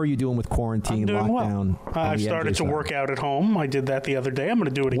friend? How are you doing with quarantine, lockdown? Well. I started to work out at home. I did that the other day. I'm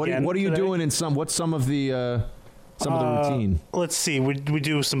going to do it again. What are you doing in what's some of the routine? Let's see. We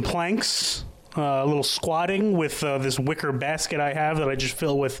do some planks. A little squatting with this wicker basket I have that I just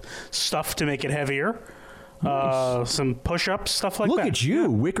fill with stuff to make it heavier. Nice. Some push-ups, stuff like that. Look at you,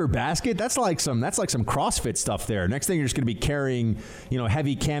 wicker basket. That's like some CrossFit stuff there. Next thing, you're just going to be carrying,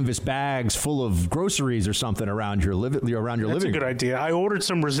 heavy canvas bags full of groceries or something around your living room. That's a good idea. I ordered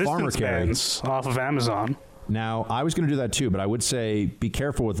some resistance bands off of Amazon. Now, I was going to do that too, but I would say be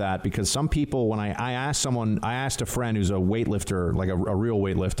careful with that because some people, when I asked a friend who's a weightlifter, like a real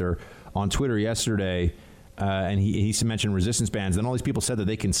weightlifter, on Twitter yesterday. And he mentioned resistance bands, and all these people said that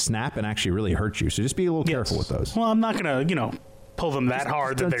they can snap and actually really hurt you. So just be a little careful with those. Well, I'm not going to, pull them that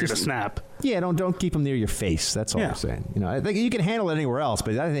hard that they're going to snap. Yeah, don't keep them near your face. That's all I'm saying. I think you can handle it anywhere else,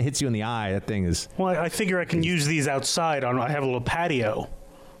 but that hits you in the eye. That thing is. Well, I figure I can use these outside. I have a little patio.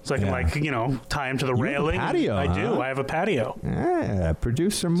 So I can, tie them to the railing. Have a patio, I do. I have a patio. Yeah,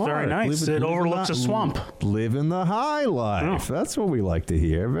 producer Mark. It's very nice. It overlooks a swamp. Living the high life. Oh. That's what we like to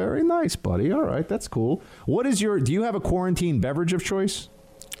hear. Very nice, buddy. All right, that's cool. Do you have a quarantine beverage of choice?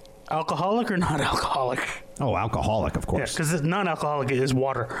 Alcoholic or not alcoholic? Oh, alcoholic, of course. Yeah, because non-alcoholic is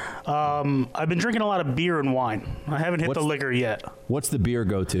water. I've been drinking a lot of beer and wine. I haven't hit the liquor yet. What's the beer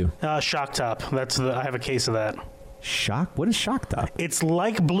go to? Shock Top. I have a case of that. What is Shock Top? It's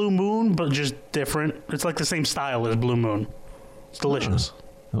like Blue Moon, but just different. It's like the same style as Blue Moon. It's delicious.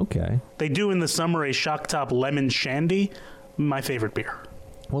 Okay. They do in the summer a Shock Top Lemon Shandy. My favorite beer.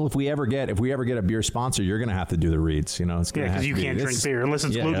 Well, if we ever get a beer sponsor, you're going to have to do the reads. You know, it's going to because you can't drink beer unless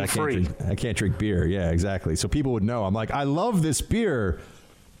it's gluten free. I can't drink beer. Yeah, exactly. So people would know. I'm like, I love this beer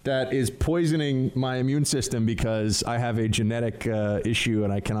that is poisoning my immune system because I have a genetic issue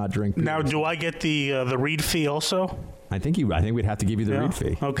and I cannot drink beer. Now, do I get the read fee also? I think we'd have to give you the read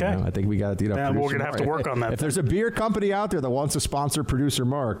fee. Okay. You know, I think we got to. We're going to have to work on that. If there's a beer company out there that wants to sponsor producer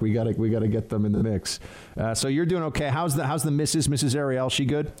Mark, we got to get them in the mix. So you're doing okay. How's the Mrs. Ariel? She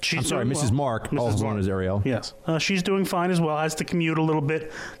good? I'm sorry, Mrs. Mark. Also known as Ariel. Yes, she's doing fine as well. Has to commute a little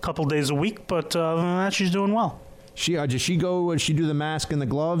bit, a couple days a week, but other than that, she's doing well. Does she go? Does she do the mask and the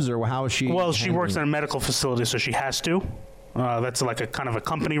gloves, or how is she? Well, she works in a medical facility, so she has to. That's like a kind of a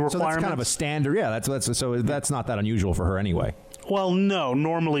company requirement. So that's kind of a standard. Yeah, that's not that unusual for her anyway. Well, no.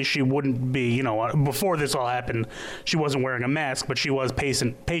 Normally, she wouldn't be. You know, before this all happened, she wasn't wearing a mask, but she was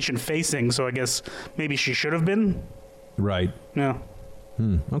patient-facing. So I guess maybe she should have been. Right. Yeah.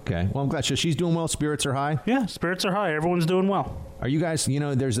 Okay. Well, I'm glad she's doing well. Spirits are high. Yeah, spirits are high. Everyone's doing well. Are you guys? You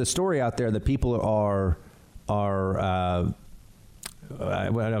know, there's a story out there that people are. I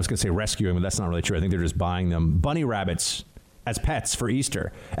was going to say rescuing, but that's not really true. I think they're just buying them bunny rabbits as pets for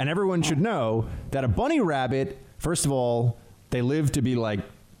Easter. And everyone should know that a bunny rabbit, first of all, they live to be like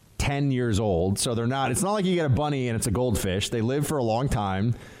 10 years old. So it's not like you get a bunny and it's a goldfish. They live for a long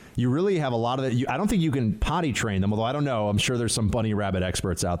time. You really have a lot of that. I don't think you can potty train them, although I don't know. I'm sure there's some bunny rabbit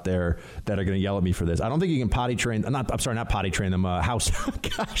experts out there that are going to yell at me for this. I don't think you can potty train. Not potty train them. House.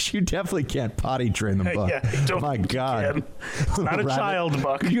 Gosh, you definitely can't potty train them, Buck. Yeah, my God. It's not a child,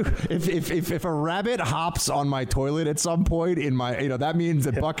 Buck. If a rabbit hops on my toilet at some point in my, that means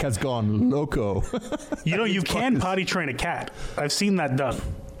that Buck has gone loco. You can potty train a cat. I've seen that done.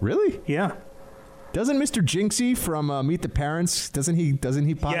 Really? Yeah. Doesn't Mr. Jinxie from Meet the Parents? Doesn't he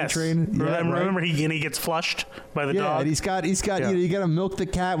potty train? Yeah, remember he gets flushed by the dog. Yeah, and he's got. You got to milk the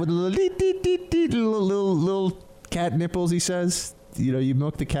cat with little cat nipples. He says, you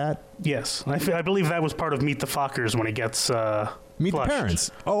milk the cat. Yes, I believe that was part of Meet the Fockers when he gets Meet flushed. the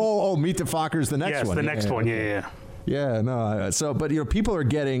Parents. Oh, Meet the Fockers, the next one. Yes, the next one. Yeah. Yeah, no. But people are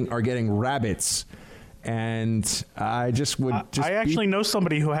getting rabbits, and I just would. I actually know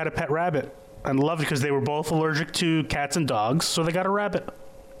somebody who had a pet rabbit. And loved it because they were both allergic to cats and dogs, so they got a rabbit.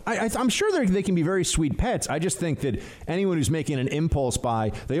 I'm sure they can be very sweet pets. I just think that anyone who's making an impulse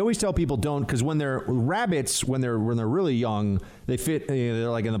buy, they always tell people don't, because when they're rabbits, when they're really young, they fit. They're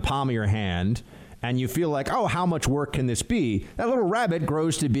like in the palm of your hand. And you feel like, oh, how much work can this be? That little rabbit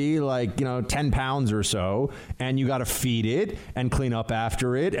grows to be like, 10 pounds or so, and you got to feed it and clean up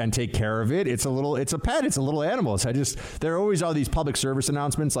after it and take care of it. It's a pet. It's a little animal. So there always are these public service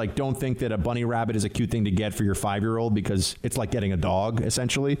announcements like, don't think that a bunny rabbit is a cute thing to get for your 5-year-old because it's like getting a dog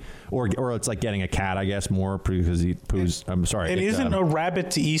essentially, or it's like getting a cat, I guess, more because he poos. I'm sorry. And isn't a rabbit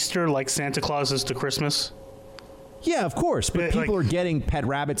to Easter like Santa Claus is to Christmas? Yeah, of course. But people are getting pet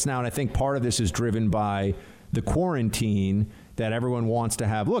rabbits now, and I think part of this is driven by the quarantine that everyone wants to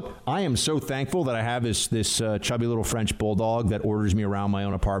have. Look, I am so thankful that I have this chubby little French bulldog that orders me around my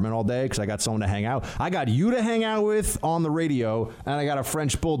own apartment all day because I got someone to hang out. I got you to hang out with on the radio, and I got a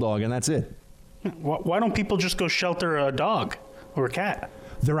French bulldog, and that's it. Why don't people just go shelter a dog or a cat?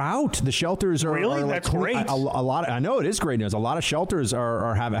 They're out. The shelters are really. Are That's great. A lot. I know it is great news. A lot of shelters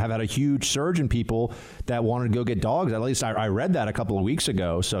have had a huge surge in people that wanted to go get dogs. At least I read that a couple of weeks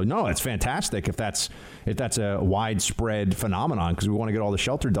ago. So no, it's fantastic if that's a widespread phenomenon because we want to get all the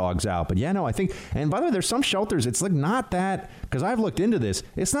shelter dogs out. But yeah, no, I think. And by the way, there's some shelters. It's like not that because I've looked into this.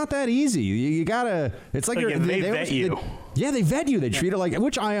 It's not that easy. You gotta. It's like they vet you. They vet you. They treat it like,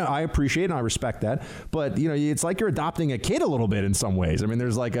 which I appreciate and I respect that. But it's like you're adopting a kid a little bit in some ways. I mean,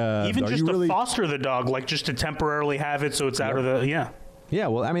 there's like even just to foster the dog, like just to temporarily have it so it's out of the Yeah,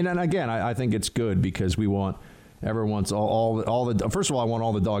 well, I mean, and again, I think it's good because we want everyone's all the. First of all, I want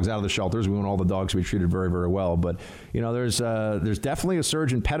all the dogs out of the shelters. We want all the dogs to be treated very, very well. But there's definitely a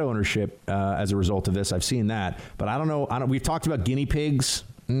surge in pet ownership as a result of this. I've seen that, but I don't know. We've talked about guinea pigs.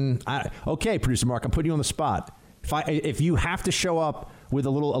 Okay, producer Mark, I'm putting you on the spot. If you have to show up with a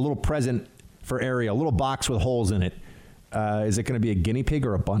little present for Ariel, a little box with holes in it, is it going to be a guinea pig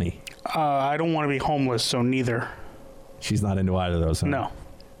or a bunny? I don't want to be homeless, so neither. She's not into either of those, huh? No.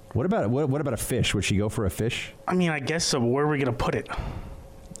 What about a fish? Would she go for a fish? I mean, I guess so. Where are we going to put it?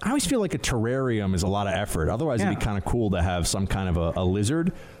 I always feel like a terrarium is a lot of effort. Otherwise, it'd be kind of cool to have some kind of a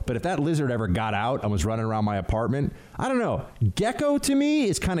lizard. But if that lizard ever got out and was running around my apartment, I don't know. Gecko to me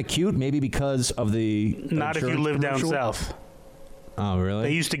is kind of cute, maybe because of the not if you live down south. Oh, really?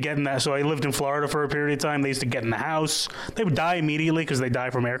 They used to get in that. So I lived in Florida for a period of time. They used to get in the house. They would die immediately because they die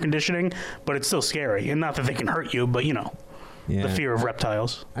from air conditioning. But it's still scary, and not that they can hurt you, but The fear of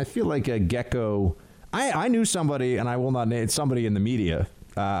reptiles. I feel like a gecko. I knew somebody, and I will not name somebody in the media.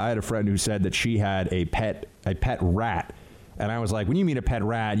 I had a friend who said that she had a pet rat, and I was like, when you mean a pet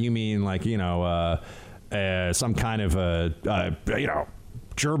rat, you mean like some kind of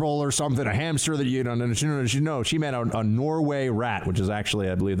gerbil or something, a hamster that you don't know. She meant a Norway rat, which is actually,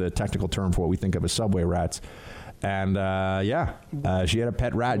 I believe, the technical term for what we think of as subway rats. And she had a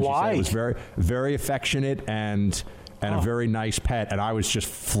pet rat. Why? She said it was very, very affectionate and a very nice pet, and I was just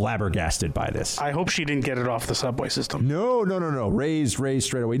flabbergasted by this. I hope she didn't get it off the subway system. No. Raised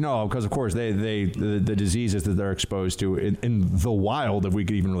straight away. No, because of course the diseases that they're exposed to in the wild, if we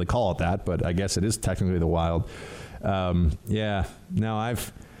could even really call it that, but I guess it is technically the wild. I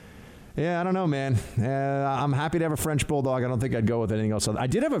don't know, man. I'm happy to have a French bulldog. I don't think I'd go with anything else. I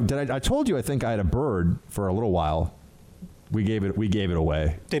did have I told you I think I had a bird for a little while. We gave it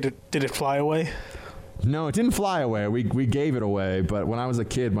away. Did it fly away? No, it didn't fly away. We gave it away, but when I was a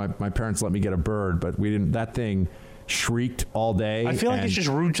kid, my parents let me get a bird, but we didn't. That thing shrieked all day. I feel like it's just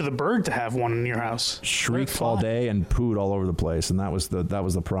rude to the bird to have one in your house. Shrieked all day and pooed all over the place, and that was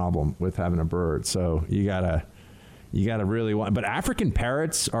the problem with having a bird. So you gotta really want. But African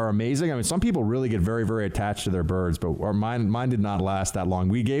parrots are amazing. I mean, some people really get very, very attached to their birds, but mine did not last that long.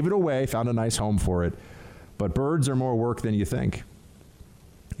 We gave it away, found a nice home for it, but birds are more work than you think.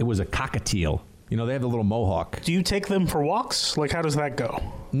 It was a cockatiel. They have the little mohawk. Do you take them for walks? Like, how does that go?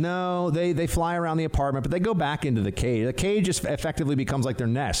 No, they fly around the apartment, but they go back into the cage. The cage just effectively becomes like their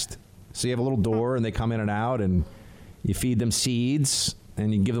nest. So you have a little door, and they come in and out, and you feed them seeds,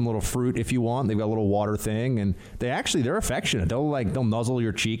 and you can give them a little fruit if you want. They've got a little water thing, and they're affectionate. They'll nuzzle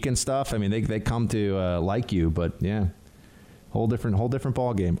your cheek and stuff. I mean, they come to like you, but yeah. Whole different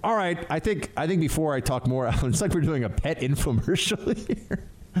ball game. All right, I think before I talk more, it's like we're doing a pet infomercial here.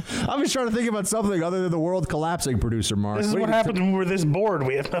 I'm just trying to think about something other than the world collapsing, producer Mark. This is what happens when we're this bored.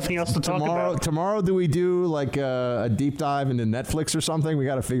 We have nothing else to talk about. Tomorrow, do we do like a deep dive into Netflix or something? We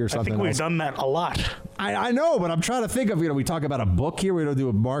got to figure something out. I think we've done that a lot. I know, but I'm trying to think of, we talk about a book here. We don't do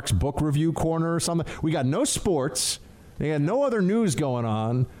a Mark's book review corner or something. We got no sports. We got no other news going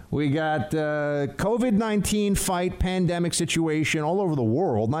on. We got COVID-19 fight, pandemic situation all over the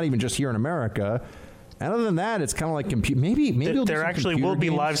world, not even just here in America. And other than that, it's kind of like maybe there actually will be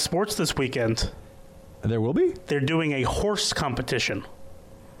live sports this weekend. There will be? They're doing a horse competition.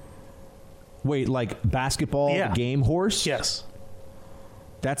 Wait, like basketball game horse? Yes.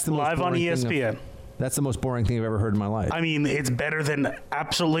 That's the most live on ESPN. That's the most boring thing I've ever heard in my life. I mean, it's better than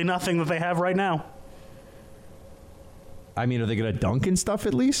absolutely nothing that they have right now. I mean, are they going to dunk and stuff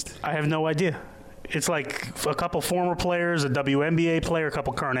at least? I have no idea. It's like a couple former players, a WNBA player, a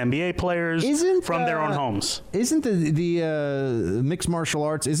couple current NBA players from their own homes. Isn't the mixed martial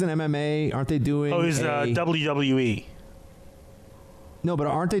arts, isn't MMA, aren't they doing it's WWE. No, but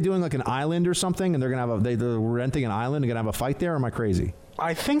aren't they doing like an island or something, and they're going to have they're renting an island and going to have a fight there, or am I crazy?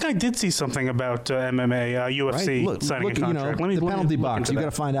 I think I did see something about MMA, UFC signing a contract. The penalty box. You got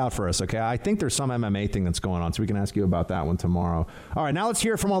to find out for us, okay? I think there's some MMA thing that's going on, so we can ask you about that one tomorrow. All right, now let's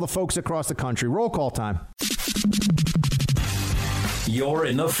hear from all the folks across the country. Roll call time. You're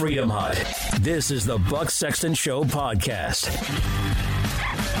in the Freedom Hut. This is the Buck Sexton Show podcast.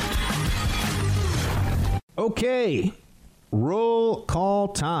 Okay, roll call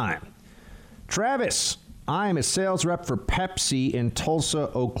time. Travis. I am a sales rep for Pepsi in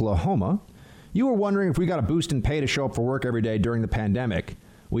Tulsa, Oklahoma. You were wondering if we got a boost in pay to show up for work every day during the pandemic.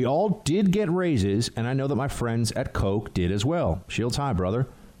 We all did get raises, and I know that my friends at Coke did as well. Shields high, brother.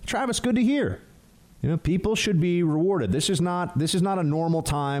 Travis, good to hear. People should be rewarded. This is not a normal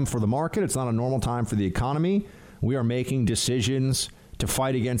time for the market. It's not a normal time for the economy. We are making decisions to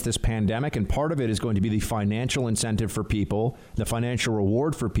fight against this pandemic, and part of it is going to be the financial incentive for people, the financial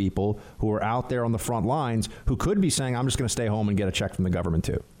reward for people who are out there on the front lines who could be saying, I'm just going to stay home and get a check from the government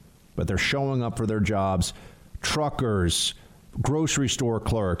too. But they're showing up for their jobs. Truckers, grocery store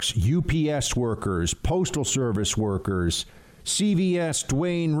clerks, UPS workers, postal service workers, CVS,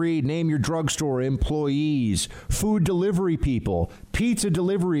 Duane Reade, name your drugstore employees, food delivery people, pizza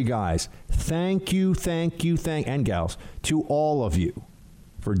delivery guys. Thank you, and gals, to all of you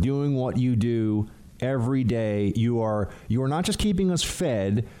for doing what you do every day. You are not just keeping us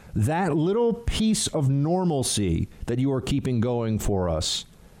fed. That little piece of normalcy that you are keeping going for us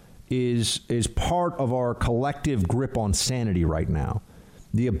is part of our collective grip on sanity right now.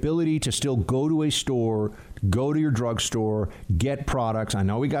 The ability to still go to a store, go to your drugstore, get products. I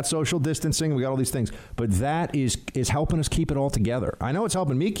know we got social distancing, we got all these things, but that is helping us keep it all together. I know it's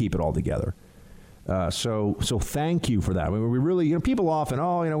helping me keep it all together. So thank you for that. I mean, we really, people often,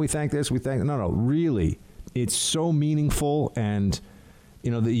 we thank this, we thank, no, really, it's so meaningful, and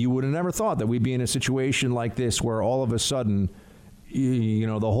that you would have never thought that we'd be in a situation like this where all of a sudden,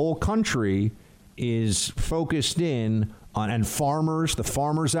 the whole country is focused in on, and the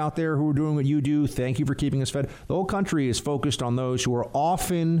farmers out there who are doing what you do, thank you for keeping us fed. The whole country is focused on those who are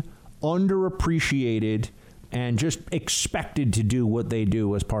often underappreciated and just expected to do what they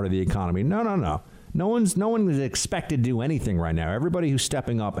do as part of the economy. No. No one is expected to do anything right now. Everybody who's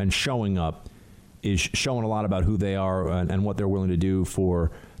stepping up and showing up is showing a lot about who they are and what they're willing to do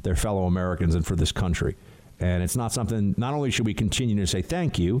for their fellow Americans and for this country. And it's not something, not only should we continue to say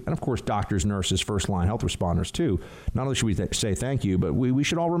thank you, and of course doctors, nurses, first-line health responders too, not only should we say thank you, but we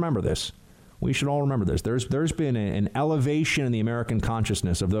should all remember this. We should all remember this. There's been an elevation in the American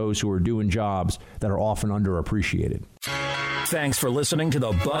consciousness of those who are doing jobs that are often underappreciated. Thanks for listening to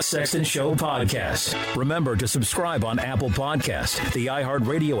the Buck Sexton Show podcast. Remember to subscribe on Apple Podcasts, the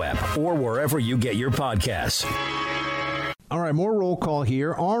iHeartRadio app, or wherever you get your podcasts. All right, more roll call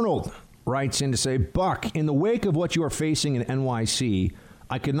here. Arnold writes in to say, Buck, in the wake of what you are facing in NYC,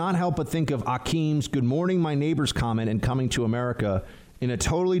 I could not help but think of Akeem's "Good Morning, My Neighbors" comment in Coming to America in a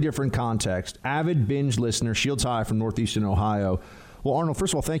totally different context. Avid binge listener, Shields High from Northeastern Ohio. Well, Arnold,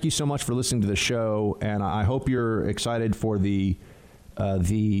 first of all, thank you so much for listening to the show, and I hope you're excited for the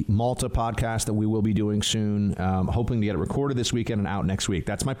Malta podcast that we will be doing soon, hoping to get it recorded this weekend and out next week.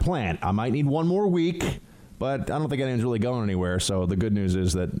 That's my plan. I might need one more week, but I don't think anyone's really going anywhere, so the good news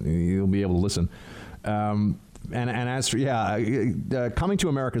is that you'll be able to listen. And as for, Coming to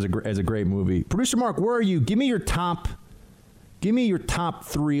America is a great movie. Producer Mark, where are you? Give me your top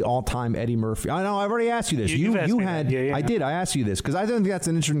 3 all-time Eddie Murphy. I know, I've already asked you this. You had. Yeah. I did. I asked you this because I think that's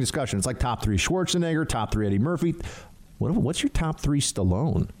an interesting discussion. It's like top 3 Schwarzenegger, top 3 Eddie Murphy. What's your top 3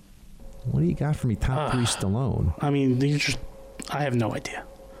 Stallone? What do you got for me? Top 3 Stallone. I mean, I have no idea.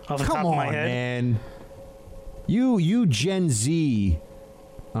 Off the top of my head, man. You Gen Z.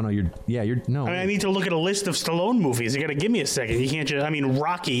 Oh no, you're no. I need to look at a list of Stallone movies. You got to give me a second. You can't just. I mean,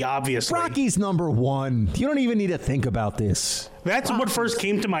 Rocky, obviously. Rocky's number 1. You don't even need to think about this. That's what first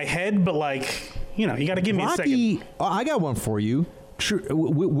came to my head, but you got to give me a second. I got one for you.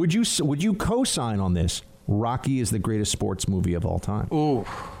 Would you co-sign on this? Rocky is the greatest sports movie of all time. Ooh,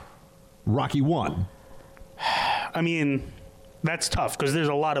 Rocky 1. I mean, that's tough because there's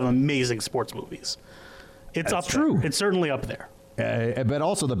a lot of amazing sports movies. It's That's up true. there. It's certainly up there. But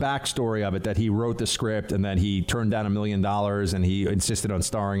also the backstory of it, that he wrote the script and then he turned down $1 million and he insisted on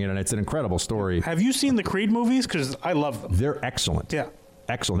starring in it. And it's an incredible story. Have you seen the Creed movies? Because I love them. They're excellent. Yeah.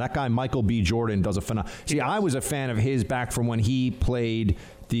 Excellent. That guy, Michael B. Jordan, does a phenomenal... See, I was a fan of his back from when he played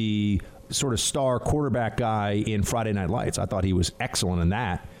the sort of star quarterback guy in Friday Night Lights. I thought he was excellent in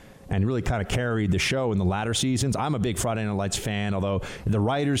that and really kind of carried the show in the latter seasons. I'm a big Friday Night Lights fan, although the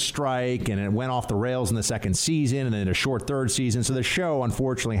writers' strike and it went off the rails in the second season and then a short third season. So the show,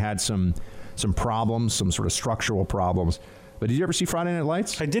 unfortunately, had some problems, some sort of structural problems. But did you ever see Friday Night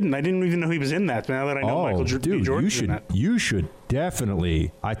Lights? I didn't. I didn't even know he was in that. Now that I know Michael B. Jordan's in that. You should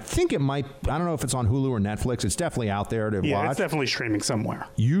definitely. I think it might. I don't know if it's on Hulu or Netflix. It's definitely out there to watch. Yeah, it's definitely streaming somewhere.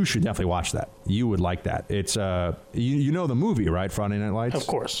 You should definitely watch that. You would like that. It's you know the movie, right? Friday Night Lights. Of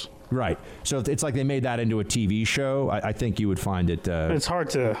course. Right. So it's like they made that into a TV show. I think you would find it. It's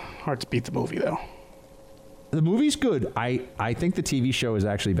hard to beat the movie though. The movie's good. I think the TV show is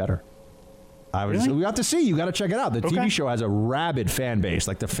actually better. Really? We got to see. You got to check it out. The TV show has a rabid fan base.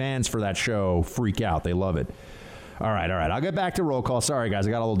 Like the fans for that show freak out. They love it. All right. I'll get back to roll call. Sorry, guys.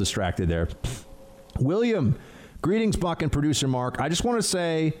 I got a little distracted there. William, greetings, Buck and producer Mark. I just want to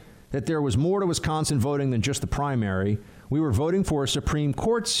say that there was more to Wisconsin voting than just the primary. We were voting for a Supreme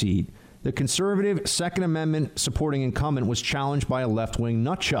Court seat. The conservative Second Amendment supporting incumbent was challenged by a left-wing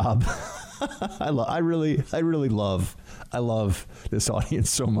nutjob. I love this audience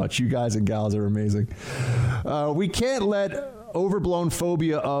so much. You guys and gals are amazing. We can't let overblown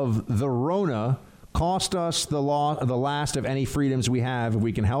phobia of the Rona cost us the last of any freedoms we have if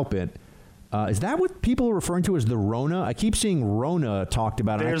we can help it. Is that what people are referring to as the Rona? I keep seeing Rona talked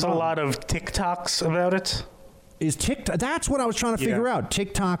about. There's a lot of TikToks about it. Is TikTok? That's what I was trying to figure out.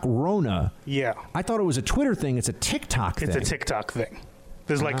 TikTok Rona. Yeah. I thought it was a Twitter thing. It's a TikTok thing. It's a TikTok thing.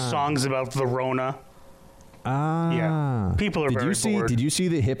 There's songs about the Rona. Yeah. People are very bored. Did you see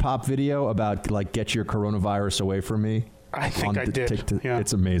the hip hop video about get your coronavirus away from me? I think I did. Yeah.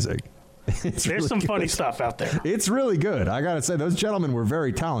 It's amazing. There's really some funny stuff out there. It's really good. I got to say, those gentlemen were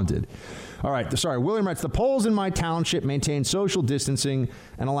very talented. All right. Sorry. William writes, the polls in my township maintain social distancing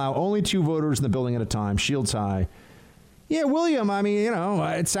and allow only 2 voters in the building at a time. Shields High. Yeah, William, I mean,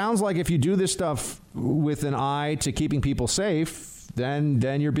 it sounds like if you do this stuff with an eye to keeping people safe,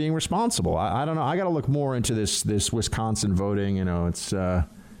 then you're being responsible. I don't know. I got to look more into this Wisconsin voting. It's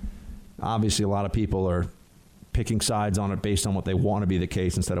obviously a lot of people are picking sides on it based on what they want to be the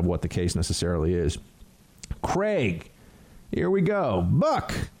case instead of what the case necessarily is. Craig, here we go.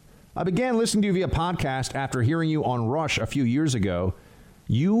 Buck, I began listening to you via podcast after hearing you on Rush a few years ago.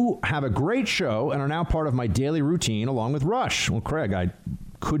 You have a great show and are now part of my daily routine along with Rush. Well, Craig, I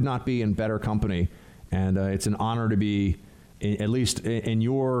could not be in better company, and it's an honor to be, at least on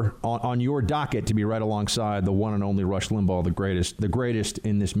your docket, to be right alongside the one and only Rush Limbaugh, the greatest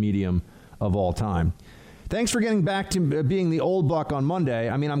in this medium of all time. Thanks for getting back to being the old Buck on Monday.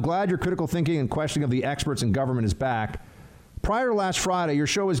 I mean, I'm glad your critical thinking and questioning of the experts in government is back. Prior to last Friday, your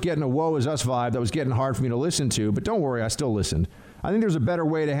show was getting a woe is us vibe that was getting hard for me to listen to, but don't worry, I still listened. I think there's a better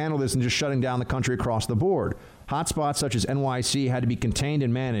way to handle this than just shutting down the country across the board. Hotspots such as NYC had to be contained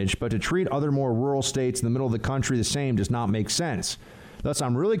and managed, but to treat other more rural states in the middle of the country the same does not make sense. Thus,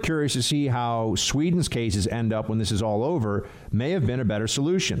 I'm really curious to see how Sweden's cases end up when this is all over. May have been a better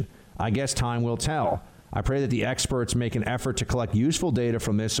solution. I guess time will tell. I pray that the experts make an effort to collect useful data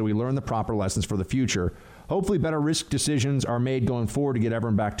from this so we learn the proper lessons for the future. Hopefully better risk decisions are made going forward to get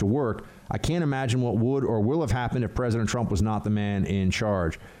everyone back to work. I can't imagine what would or will have happened if President Trump was not the man in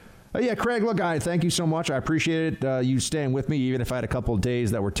charge. Yeah, Craig, look, thank you so much. I appreciate it, you staying with me, even if I had a couple of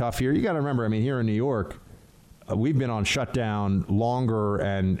days that were tough here. You got to remember, I mean, here in New York, we've been on shutdown longer,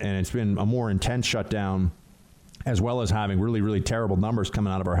 and it's been a more intense shutdown, as well as having really, really terrible numbers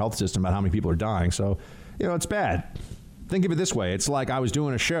coming out of our health system about how many people are dying. So, it's bad. Think of it this way. It's like I was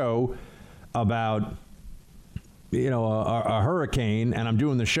doing a show about, a hurricane, and I'm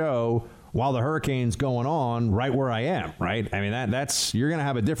doing the show while the hurricane's going on right where I am, right? I mean, that's you're going to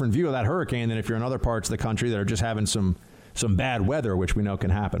have a different view of that hurricane than if you're in other parts of the country that are just having some bad weather, which we know can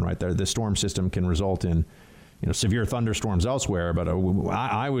happen, right? The storm system can result in, severe thunderstorms elsewhere. But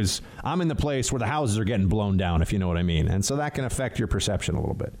I'm in the place where the houses are getting blown down, if you know what I mean. And so that can affect your perception a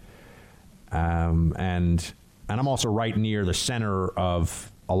little bit. And I'm also right near the center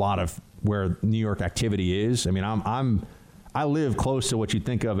of a lot of where New York activity is. I mean, I live close to what you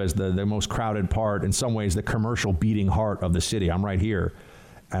think of as the most crowded part, in some ways the commercial beating heart of the city. I'm right here.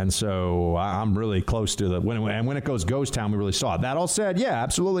 And so I'm really close to when it goes ghost town, we really saw it. That all said, yeah,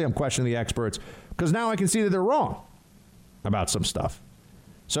 absolutely, I'm questioning the experts because now I can see that they're wrong about some stuff.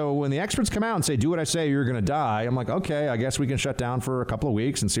 So when the experts come out and say, do what I say, you're going to die, I'm like, okay, I guess we can shut down for a couple of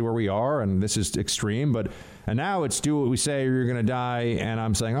weeks and see where we are. And this is extreme. And now it's do what we say, you're going to die. And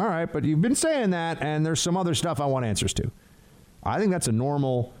I'm saying, all right, but you've been saying that. And there's some other stuff I want answers to. I think that's a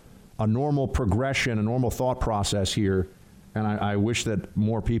normal progression, a normal thought process here. And I wish that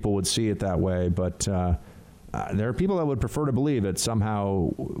more people would see it that way. But there are people that would prefer to believe that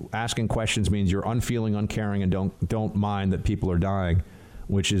somehow asking questions means you're unfeeling, uncaring, and don't mind that people are dying,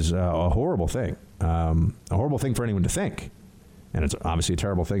 which is a horrible thing. A horrible thing for anyone to think. And it's obviously a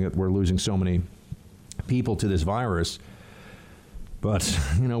terrible thing that we're losing so many people to this virus. But,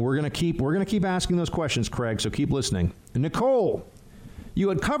 we're going to keep asking those questions, Craig, so keep listening. Nicole, you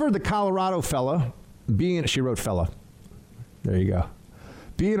had covered the Colorado fella she wrote fella. There you go.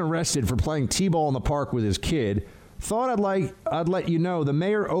 Being arrested for playing t-ball in the park with his kid. Thought I'd let you know the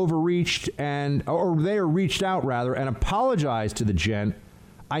mayor reached out and apologized to the gent.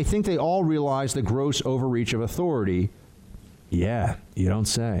 I think they all realize the gross overreach of authority. Yeah, you don't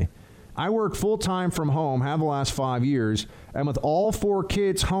say. I work full-time from home, have the last 5 years, and with all 4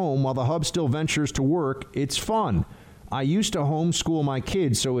 kids home while the hub still ventures to work, it's fun. I used to homeschool my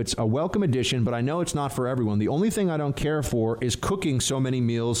kids, so it's a welcome addition, but I know it's not for everyone. The only thing I don't care for is cooking so many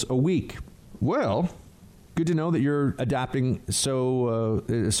meals a week. Well, good to know that you're adapting so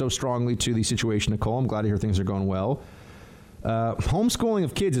strongly to the situation, Nicole. I'm glad to hear things are going well. Homeschooling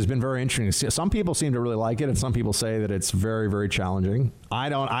of kids has been very interesting. Some people seem to really like it, and some people say that it's very, very challenging.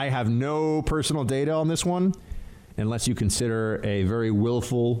 I have no personal data on this one, unless you consider a very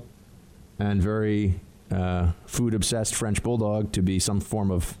willful and very food-obsessed French bulldog to be some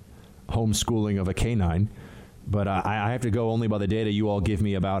form of homeschooling of a canine. But I have to go only by the data you all give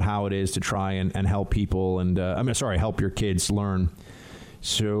me about how it is to try and help people and help your kids learn.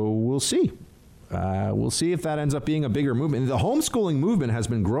 So we'll see. We'll see if that ends up being a bigger movement. The homeschooling movement has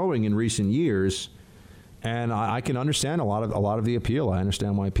been growing in recent years, and I can understand a lot of the appeal. I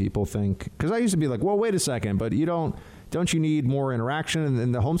understand why people think, because I used to be like, well, wait a second, but don't you need more interaction?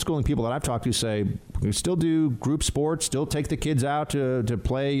 And the homeschooling people that I've talked to say we still do group sports, still take the kids out to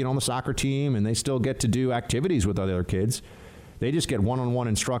play, on the soccer team, and they still get to do activities with other kids. They just get one-on-one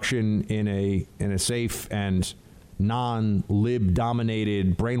instruction in a safe and non-lib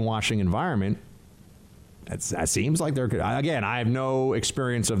dominated brainwashing environment. That seems like they're good. Again, I have no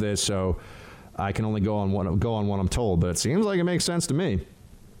experience of this, so I can only go on what I'm told. But it seems like it makes sense to me.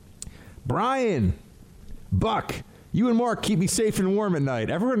 Brian, Buck, you and Mark keep me safe and warm at night.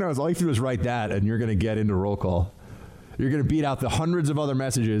 Everyone knows all you have to do is write that, and you're going to get into roll call. You're going to beat out the hundreds of other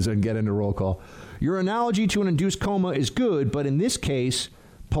messages and get into roll call. Your analogy to an induced coma is good, but in this case,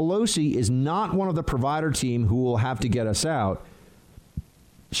 Pelosi is not one of the provider team who will have to get us out.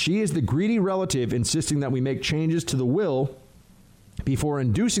 She is the greedy relative insisting that we make changes to the will before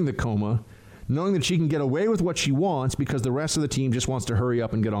inducing the coma, knowing that she can get away with what she wants because the rest of the team just wants to hurry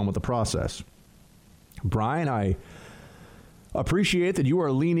up and get on with the process. Brian, I appreciate that you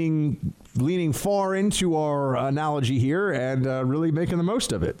are leaning far into our analogy here and really making the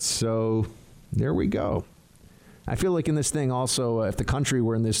most of it. So there we go. I feel like in this thing also, if the country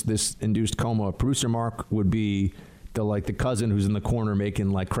were in this induced coma, producer Mark would be the cousin who's in the corner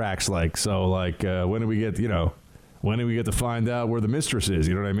making cracks when do we get to find out where the mistress is?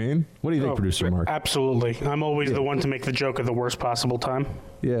 You know what I mean? What do you think, producer Mark? Absolutely. I'm always the one to make the joke at the worst possible time.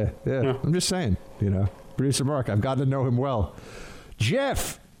 Yeah. I'm just saying, producer Mark, I've gotten to know him well.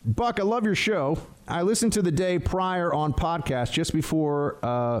 Jeff, Buck, I love your show. I listened to the day prior on podcast just before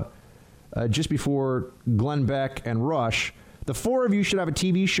Glenn Beck and Rush. The four of you should have a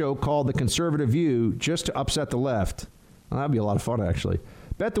TV show called The Conservative View just to upset the left. Well, that'd be a lot of fun, actually.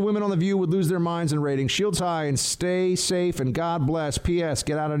 Bet the women on The View would lose their minds in ratings. Shields high and stay safe and God bless. P.S.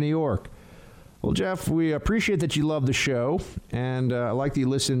 Get out of New York. Well, Jeff, we appreciate that you love the show, and I like that you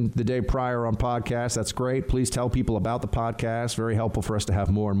listened the day prior on podcast. That's great. Please tell people about the podcast. Very helpful for us to have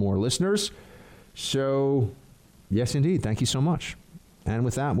more and more listeners. So, yes, indeed. Thank you so much. And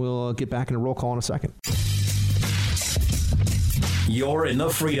with that, we'll get back into roll call in a second. You're in the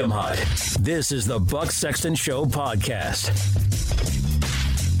Freedom Hut. This is the Buck Sexton Show podcast.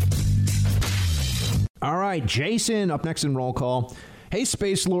 All right, Jason, up next in roll call. Hey,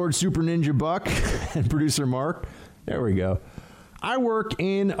 Space Lord Super Ninja Buck and producer Mark. There we go. I work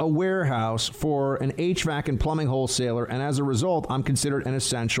in a warehouse for an HVAC and plumbing wholesaler, and as a result, I'm considered an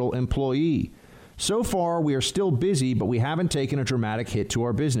essential employee. So far, we are still busy, but we haven't taken a dramatic hit to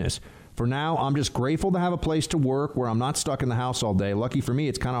our business. For now, I'm just grateful to have a place to work where I'm not stuck in the house all day. Lucky for me,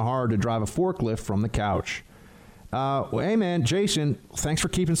 it's kind of hard to drive a forklift from the couch. Hey, man, Jason, thanks for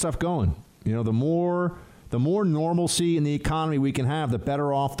keeping stuff going. The more normalcy in the economy we can have, the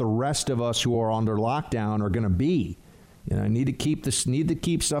better off the rest of us who are under lockdown are going to be. Need to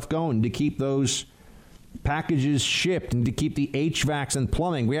keep stuff going, to keep those packages shipped, and to keep the HVACs and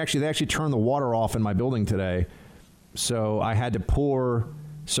plumbing. They actually turned the water off in my building today, so I had to pour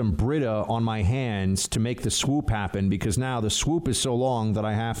some Brita on my hands to make the swoop happen, because now the swoop is so long that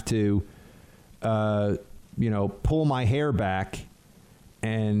I have to, pull my hair back.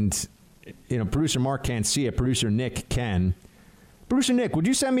 And, producer Mark can't see it. Producer Nick can. Producer Nick, would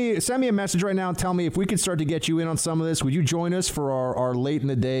you send me a message right now and tell me if we could start to get you in on some of this? Would you join us for our late in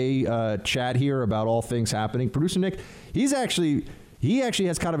the day chat here about all things happening? Producer Nick, he actually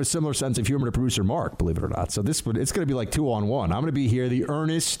has kind of a similar sense of humor to producer Mark, believe it or not. So it's going to be like 2-on-1. I'm going to be here, the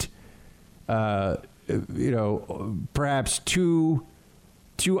earnest, perhaps too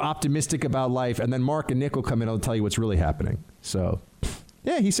optimistic about life, and then Mark and Nick will come in and tell you what's really happening. So,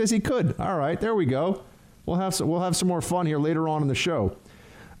 yeah, he says he could. All right, there we go. We'll have some more fun here later on in the show.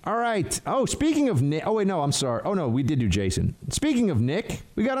 All right. Oh, speaking of Nick. Oh, wait, no, I'm sorry. Oh, no, we did do Jason. Speaking of Nick,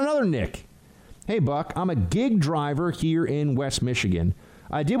 we got another Nick. Hey, Buck, I'm a gig driver here in West Michigan.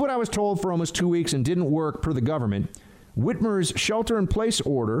 I did what I was told for almost 2 weeks and didn't work per the government. Whitmer's shelter-in-place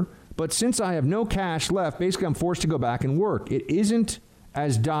order, but since I have no cash left, basically I'm forced to go back and work. It isn't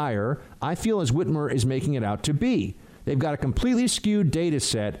as dire, I feel, as Whitmer is making it out to be. They've got a completely skewed data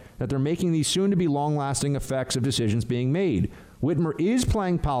set that they're making these soon-to-be long-lasting effects of decisions being made. Whitmer is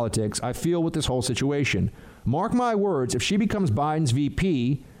playing politics, I feel, with this whole situation. Mark my words, if she becomes Biden's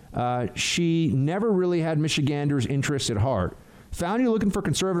VP, she never really had Michiganders' interests at heart. Found you looking for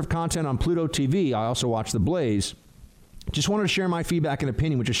conservative content on Pluto TV. I also watch The Blaze. Just wanted to share my feedback and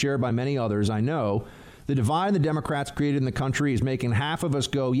opinion, which is shared by many others. I know the divide the Democrats created in the country is making half of us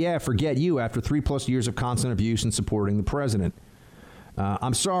go, yeah, forget you, after 3+ years of constant abuse and supporting the president.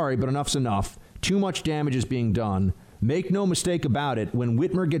 I'm sorry, but enough's enough. Too much damage is being done. Make no mistake about it. When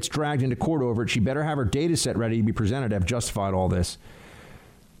Whitmer gets dragged into court over it, she better have her data set ready to be presented to have justified all this.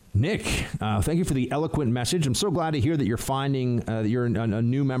 Nick, thank you for the eloquent message. I'm so glad to hear that you're finding that you're a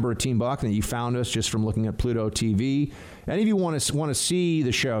new member of Team Buck and that you found us just from looking at Pluto TV. Any of you want to see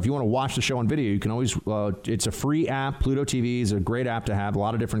the show, if you want to watch the show on video, you can always, it's a free app. Pluto TV is a great app to have, a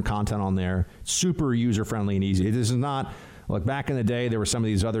lot of different content on there. Super user-friendly and easy. This is not Look, back in the day, there were some of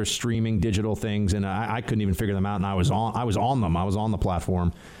these other streaming digital things, and I couldn't even figure them out, and I was on them. I was on the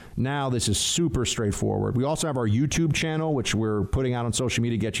platform. Now this is super straightforward. We also have our YouTube channel, which we're putting out on social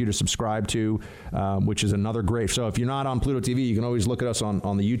media to get you to subscribe to, which is another great. So if you're not on Pluto TV, you can always look at us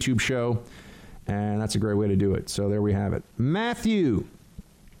on the YouTube show, and that's a great way to do it. So there we have it. Matthew,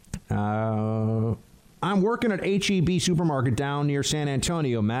 I'm working at H-E-B Supermarket down near San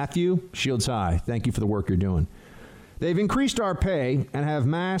Antonio. Matthew, Shields High, thank you for the work you're doing. They've increased our pay and have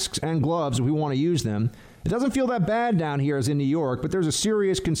masks and gloves if we want to use them. It doesn't feel that bad down here as in New York, but there's a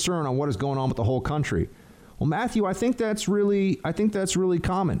serious concern on what is going on with the whole country. Well, Matthew, I think that's really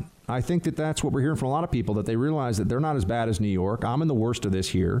common. I think that's what we're hearing from a lot of people, that they realize that they're not as bad as New York. I'm in the worst of this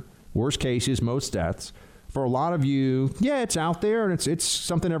here. Worst cases, most deaths. For a lot of you, yeah, it's out there, and it's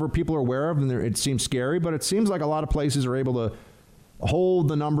something people are aware of, and it seems scary, but it seems like a lot of places are able to hold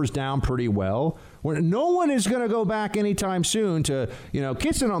the numbers down pretty well. When no one is going to go back anytime soon to,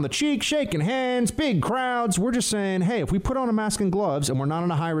 kissing on the cheek, shaking hands, big crowds. We're just saying, hey, if we put on a mask and gloves and we're not in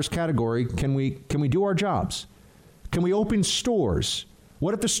a high-risk category, can we do our jobs? Can we open stores?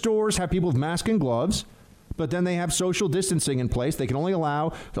 What if the stores have people with masks and gloves, but then they have social distancing in place? They can only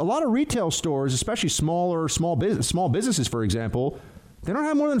allow a lot of retail stores, especially small businesses, for example. They don't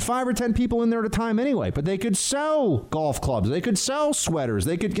have more than 5 or 10 people in there at a time anyway, but they could sell golf clubs. They could sell sweaters.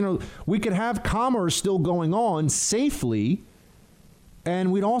 They could, we could have commerce still going on safely.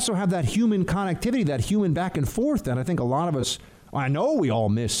 And we'd also have that human connectivity, that human back and forth that I think a lot of us, I know we all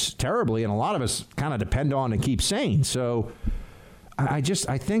miss terribly, and a lot of us kind of depend on and keep sane. So I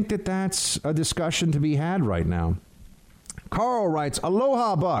think that's a discussion to be had right now. Carl writes,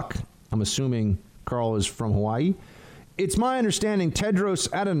 Aloha, Buck. I'm assuming Carl is from Hawaii. It's my understanding Tedros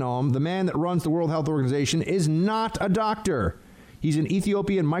Adhanom, the man that runs the World Health Organization, is not a doctor. He's an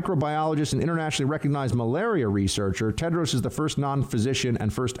Ethiopian microbiologist and internationally recognized malaria researcher. Tedros is the first non-physician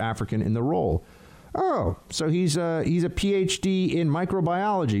and first African in the role. Oh, so he's a PhD in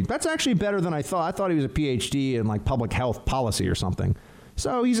microbiology. That's actually better than I thought. I thought he was a PhD in public health policy or something.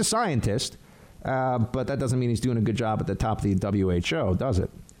 So he's a scientist, but that doesn't mean he's doing a good job at the top of the WHO, does it?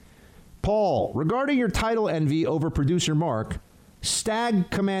 Paul, regarding your title envy over producer Mark, Stag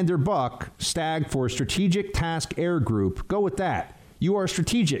Commander Buck, Stag for Strategic Task Air Group. Go with that. You are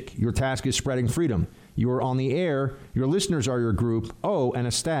strategic. Your task is spreading freedom. You are on the air. Your listeners are your group. Oh, and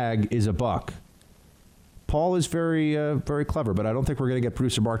a stag is a buck. Paul is very, very clever, but I don't think we're going to get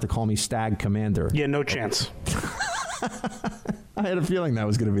producer Mark to call me Stag Commander. Yeah, no chance. I had a feeling that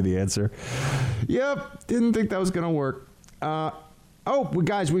was going to be the answer. Yep, didn't think that was going to work.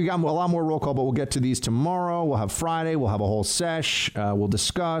 Guys, we got a lot more roll call, but we'll get to these tomorrow. We'll have Friday. We'll have a whole sesh. We'll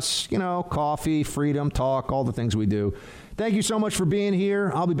discuss, coffee, freedom, talk, all the things we do. Thank you so much for being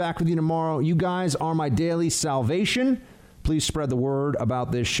here. I'll be back with you tomorrow. You guys are my daily salvation. Please spread the word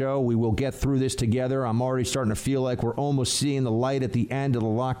about this show. We will get through this together. I'm already starting to feel like we're almost seeing the light at the end of the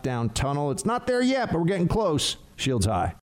lockdown tunnel. It's not there yet, but we're getting close. Shields high.